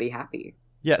okay and be happy.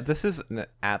 Yeah, this is an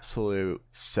absolute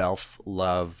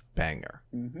self-love banger.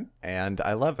 Mm-hmm. And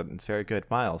I love it. It's very good.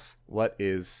 Miles, what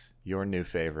is your new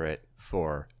favorite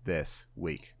for this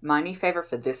week? My new favorite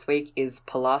for this week is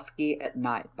Pulaski at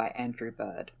Night by Andrew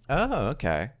Bird. Oh,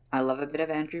 okay. I love a bit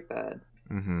of Andrew Bird.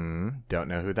 Mm-hmm. Don't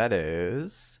know who that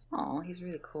is. Oh, he's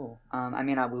really cool.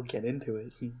 I will get into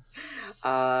it.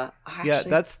 Yeah,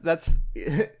 that's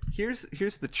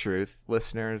here's the truth,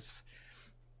 listeners,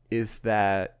 is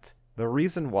that the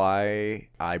reason why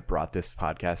I brought this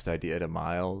podcast idea to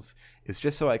Miles is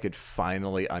just so I could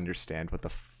finally understand what the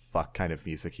fuck kind of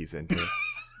music he's into.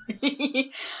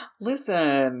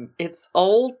 Listen, it's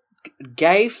old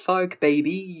gay folk,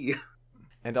 baby.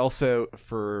 And also,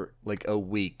 for a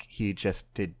week, he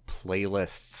just did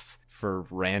playlists for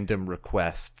random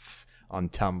requests on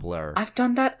Tumblr. I've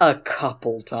done that a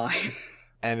couple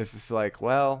times. And it's just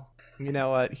well, You know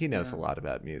what? He knows a lot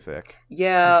about music.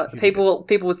 Yeah, He's a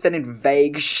people would send in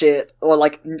vague shit or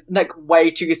like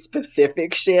way too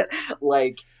specific shit,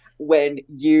 like when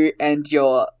you and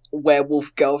your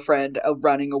werewolf girlfriend are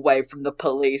running away from the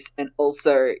police and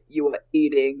also you are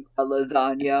eating a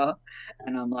lasagna,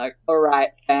 and I'm like,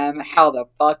 alright fam, how the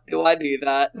fuck do I do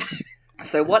that?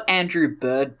 So what Andrew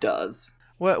Bird does.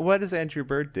 What does Andrew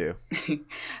Bird do?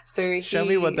 Show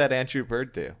me what that Andrew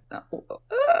Bird do.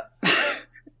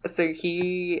 So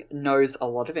he knows a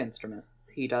lot of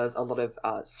instruments. He does a lot of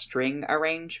string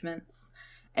arrangements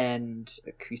and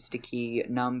acoustic-y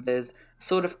numbers,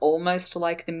 sort of almost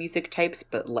like the music tapes,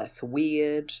 but less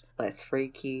weird, less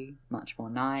freaky, much more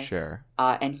nice. Sure.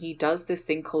 And he does this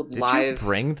thing called Did live... you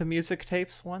bring the music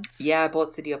tapes once? Yeah, I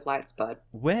bought City of Lights, bud.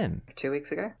 When? 2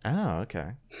 weeks ago. Oh,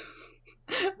 okay.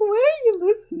 Why are you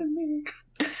listening to me?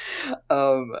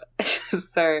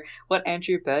 So what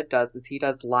Andrew Bird does is he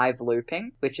does live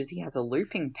looping, which is he has a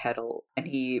looping pedal and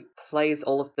he plays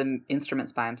all of the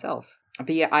instruments by himself.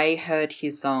 But yeah, I heard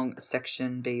his song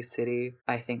Section B City,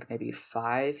 I think maybe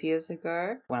 5 years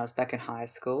ago when I was back in high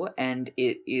school, and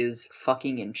it is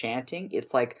fucking enchanting.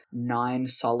 It's like 9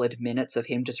 solid minutes of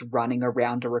him just running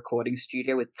around a recording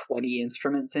studio with 20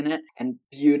 instruments in it and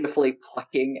beautifully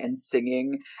plucking and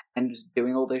singing and just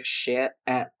doing all this shit.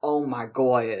 And oh my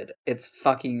god, it's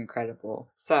fucking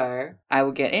incredible. So I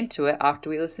will get into it after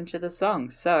we listen to the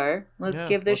song. So let's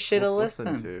give this shit a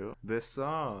listen. Listen to this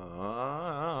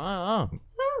song.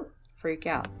 Freak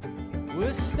out.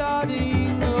 We're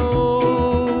starting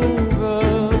over.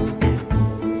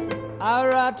 I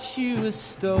write you a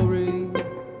story,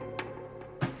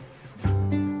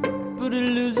 but it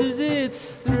loses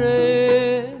its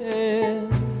thread,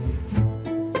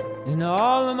 and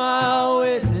all of my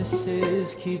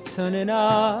witnesses keep turning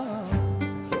up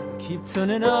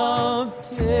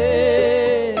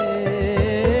dead.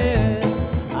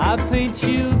 I paint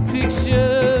you a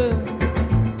picture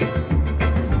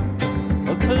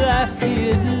of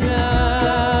Pulaski at night.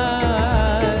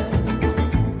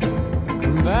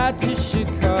 Come back to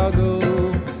Chicago,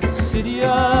 city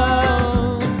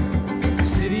of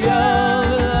light.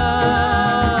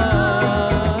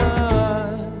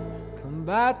 Come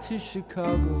back to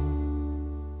Chicago.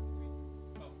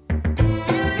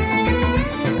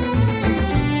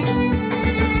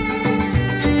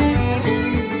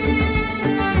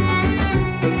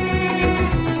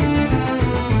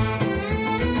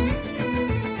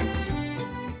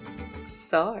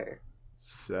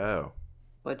 So,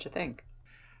 What'd you think?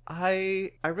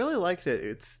 I really liked it.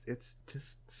 It's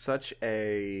just such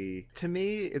a, to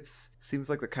me it seems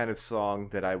like the kind of song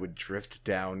that I would drift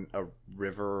down a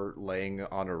river laying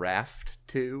on a raft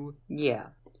to. Yeah.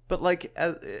 But like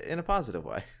in a positive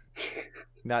way.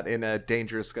 Not in a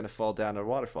dangerous gonna fall down a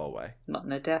waterfall way. Not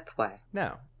in a death way.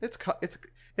 No. It's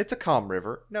a calm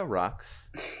river. No rocks.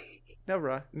 No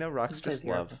rocks, just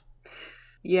love.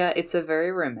 Yeah, it's a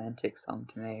very romantic song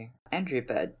to me. Andrew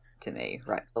Bird, to me,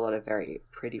 writes a lot of very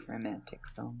pretty romantic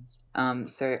songs.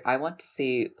 So I Want to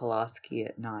See Pulaski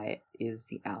at Night is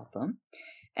the album,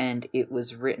 and it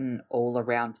was written all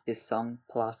around this song,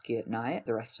 Pulaski at Night.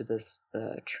 The rest of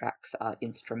the tracks are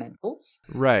instrumentals.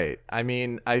 Right. I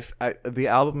mean, the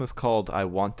album is called I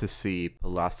Want to See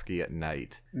Pulaski at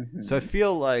Night. Mm-hmm. So I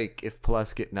feel like if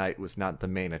Pulaski at Night was not the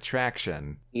main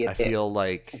attraction, I feel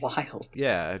like... Wild.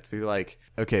 Yeah, I'd feel like,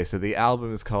 okay, so the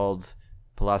album is called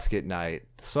Pulaski at Night.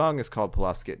 The song is called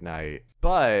Pulaski at Night.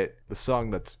 But the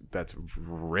song that's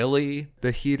really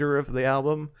the heater of the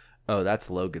album, oh, that's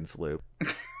Logan's Loop.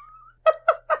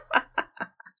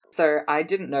 So I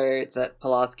didn't know that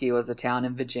Pulaski was a town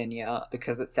in Virginia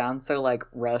because it sounds so like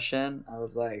Russian. I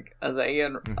was like, are they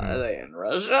in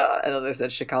Russia? And then they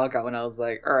said Chicago, and I was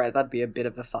like, all right, that'd be a bit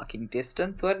of a fucking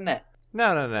distance, wouldn't it?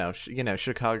 No.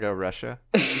 Chicago, Russia.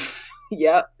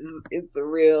 Yeah, it's a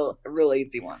real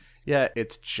easy one. Yeah,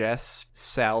 it's just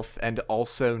south and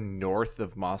also north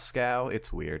of Moscow.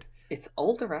 It's weird. It's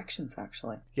all directions,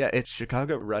 actually. Yeah,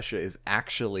 Chicago, Russia is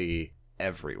actually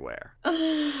everywhere.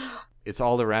 It's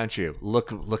all around you.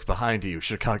 Look behind you.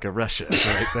 Chicago, Russia is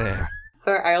right there.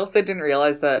 So I also didn't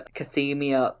realize that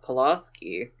Kasimir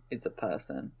Pulaski is a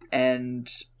person. And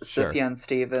Sure. Sufjan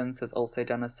Stevens has also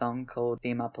done a song called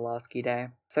Dima Pulaski Day.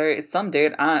 So it's some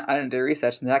dude. I didn't do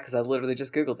research into that because I literally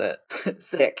just Googled it.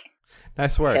 Sick.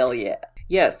 Nice work. Hell yeah.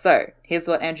 Yeah, so here's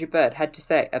what Andrew Bird had to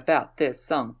say about this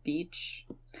song, Beach.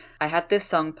 I had this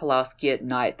song Pulaski at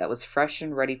Night that was fresh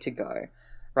and ready to go.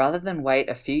 Rather than wait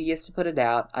a few years to put it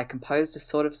out, I composed a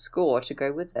sort of score to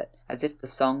go with it, as if the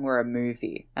song were a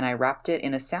movie, and I wrapped it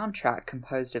in a soundtrack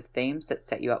composed of themes that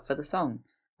set you up for the song.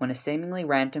 When a seemingly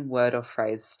random word or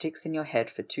phrase sticks in your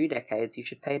head for 2 decades, you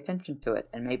should pay attention to it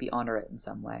and maybe honor it in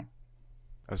some way.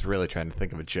 I was really trying to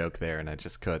think of a joke there, and I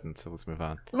just couldn't, so let's move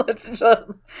on. Let's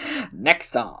just... Next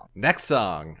song. Next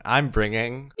song, I'm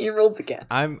bringing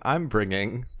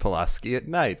Pulaski at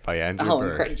Night by Andrew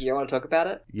Bird. Great. Do you want to talk about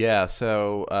it? Yeah,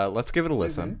 so let's give it a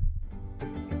listen.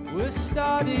 We're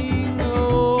starting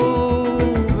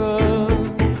over.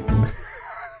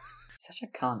 Such a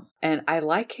cunt. And I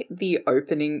like the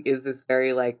opening is this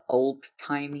very, like,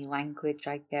 old-timey language,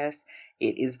 I guess.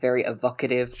 It is very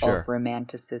evocative of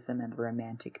romanticism and the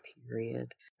romantic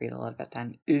period. Read a lot about that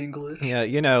in English. Yeah,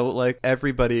 you know, like,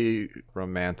 everybody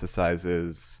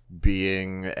romanticizes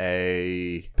being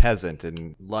a peasant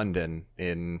in London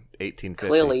in 1850.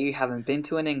 Clearly, you haven't been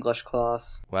to an English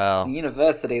class. Well,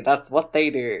 University, that's what they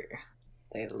do.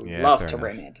 They love to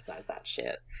romanticize that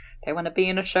shit. They want to be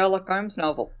in a Sherlock Holmes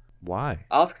novel. why?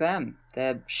 Ask them.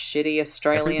 They're shitty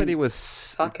Australian Everybody was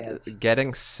fuckheads.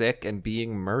 getting sick and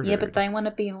being murdered. Yeah, but they want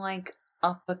to be like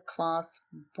upper class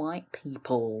white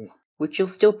people, which you'll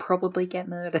still probably get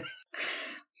murdered.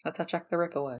 That's how Jack the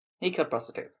Ripper worked. He killed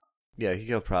prostitutes. Yeah, he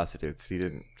killed prostitutes. He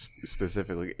didn't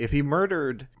specifically. If he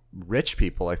murdered rich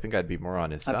people, I think I'd be more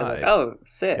on his I'd be side. like, oh,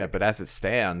 sick. Yeah, but as it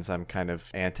stands, I'm kind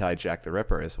of anti Jack the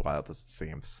Ripper, as wild as it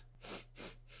seems.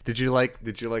 Did you like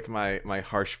my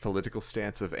harsh political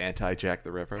stance of anti Jack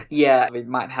the Ripper? Yeah, we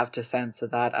might have to censor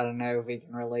that. I don't know if we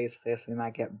can release this. We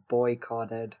might get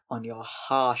boycotted on your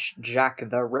harsh Jack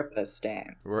the Ripper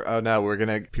stand.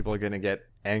 People are gonna get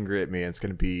angry at me, and it's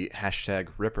gonna be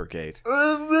 #Rippergate.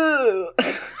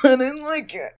 I didn't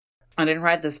like it. I didn't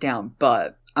write this down,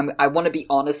 but I want to be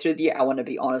honest with you. I want to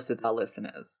be honest with our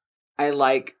listeners. I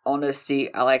like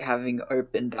honesty. I like having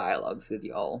open dialogues with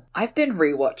y'all. I've been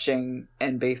rewatching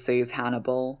NBC's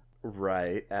Hannibal.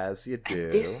 Right, as you do.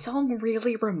 And this song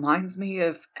really reminds me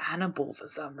of Hannibal for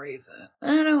some reason. I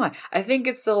don't know why. I think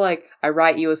it's the, like, I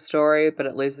write you a story, but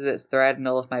it loses its thread and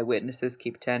all of my witnesses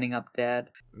keep turning up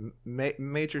dead.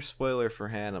 Major spoiler for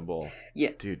Hannibal. Yeah.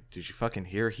 Dude, did you fucking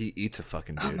hear? He eats a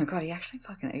fucking dude. Oh my god, he actually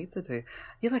fucking eats a dude.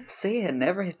 You, like, see it and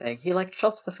everything. He, like,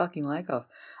 chops the fucking leg off.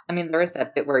 I mean, there is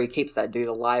that bit where he keeps that dude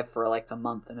alive for, like, a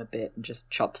month and a bit and just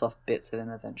chops off bits of him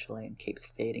eventually and keeps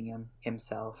feeding him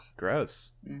himself.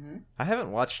 Gross. Mm-hmm. I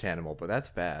haven't watched Hannibal, but that's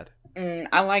bad.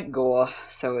 I like gore,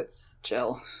 so it's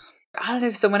chill. I don't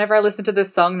know, so whenever I listen to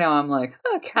this song now, I'm like,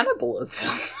 oh, cannibalism.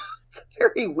 It's a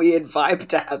very weird vibe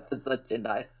to have for such a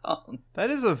nice song. That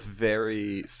is a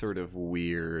very sort of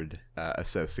weird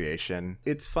association.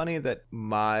 It's funny that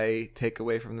my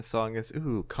takeaway from the song is,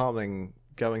 ooh, calming,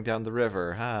 going down the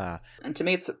river, And to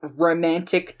me, it's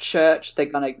romantic church. They're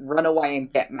gonna run away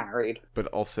and get married. But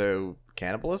also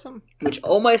cannibalism? Which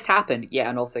almost happened. Yeah,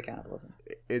 and also cannibalism.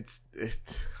 It's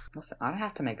Listen, I don't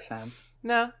have to make sense.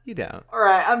 No, you don't.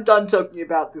 Alright, I'm done talking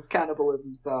about this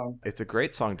cannibalism song. It's a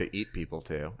great song to eat people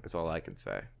to, is all I can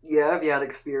say. Yeah, have you had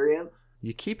experience?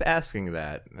 You keep asking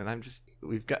that, and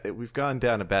we've gone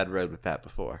down a bad road with that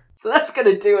before. So that's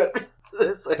gonna do it for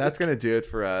this week. That's gonna do it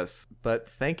for us. But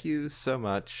thank you so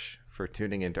much for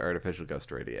tuning into Artificial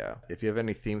Ghost Radio. If you have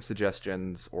any theme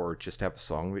suggestions or just have a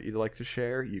song that you'd like to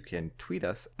share, you can tweet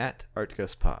us at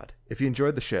ArtGhostPod. If you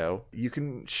enjoyed the show, you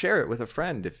can share it with a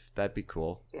friend if that'd be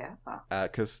cool. Yeah.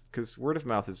 Because word of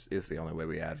mouth is the only way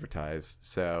we advertise.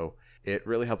 So it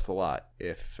really helps a lot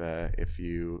if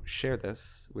you share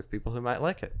this with people who might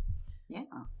like it. Yeah.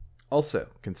 Also,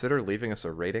 consider leaving us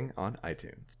a rating on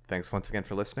iTunes. Thanks once again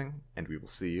for listening, and we will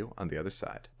see you on the other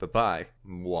side. Bye-bye.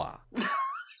 Mwah.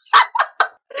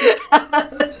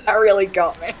 That really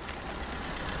got me.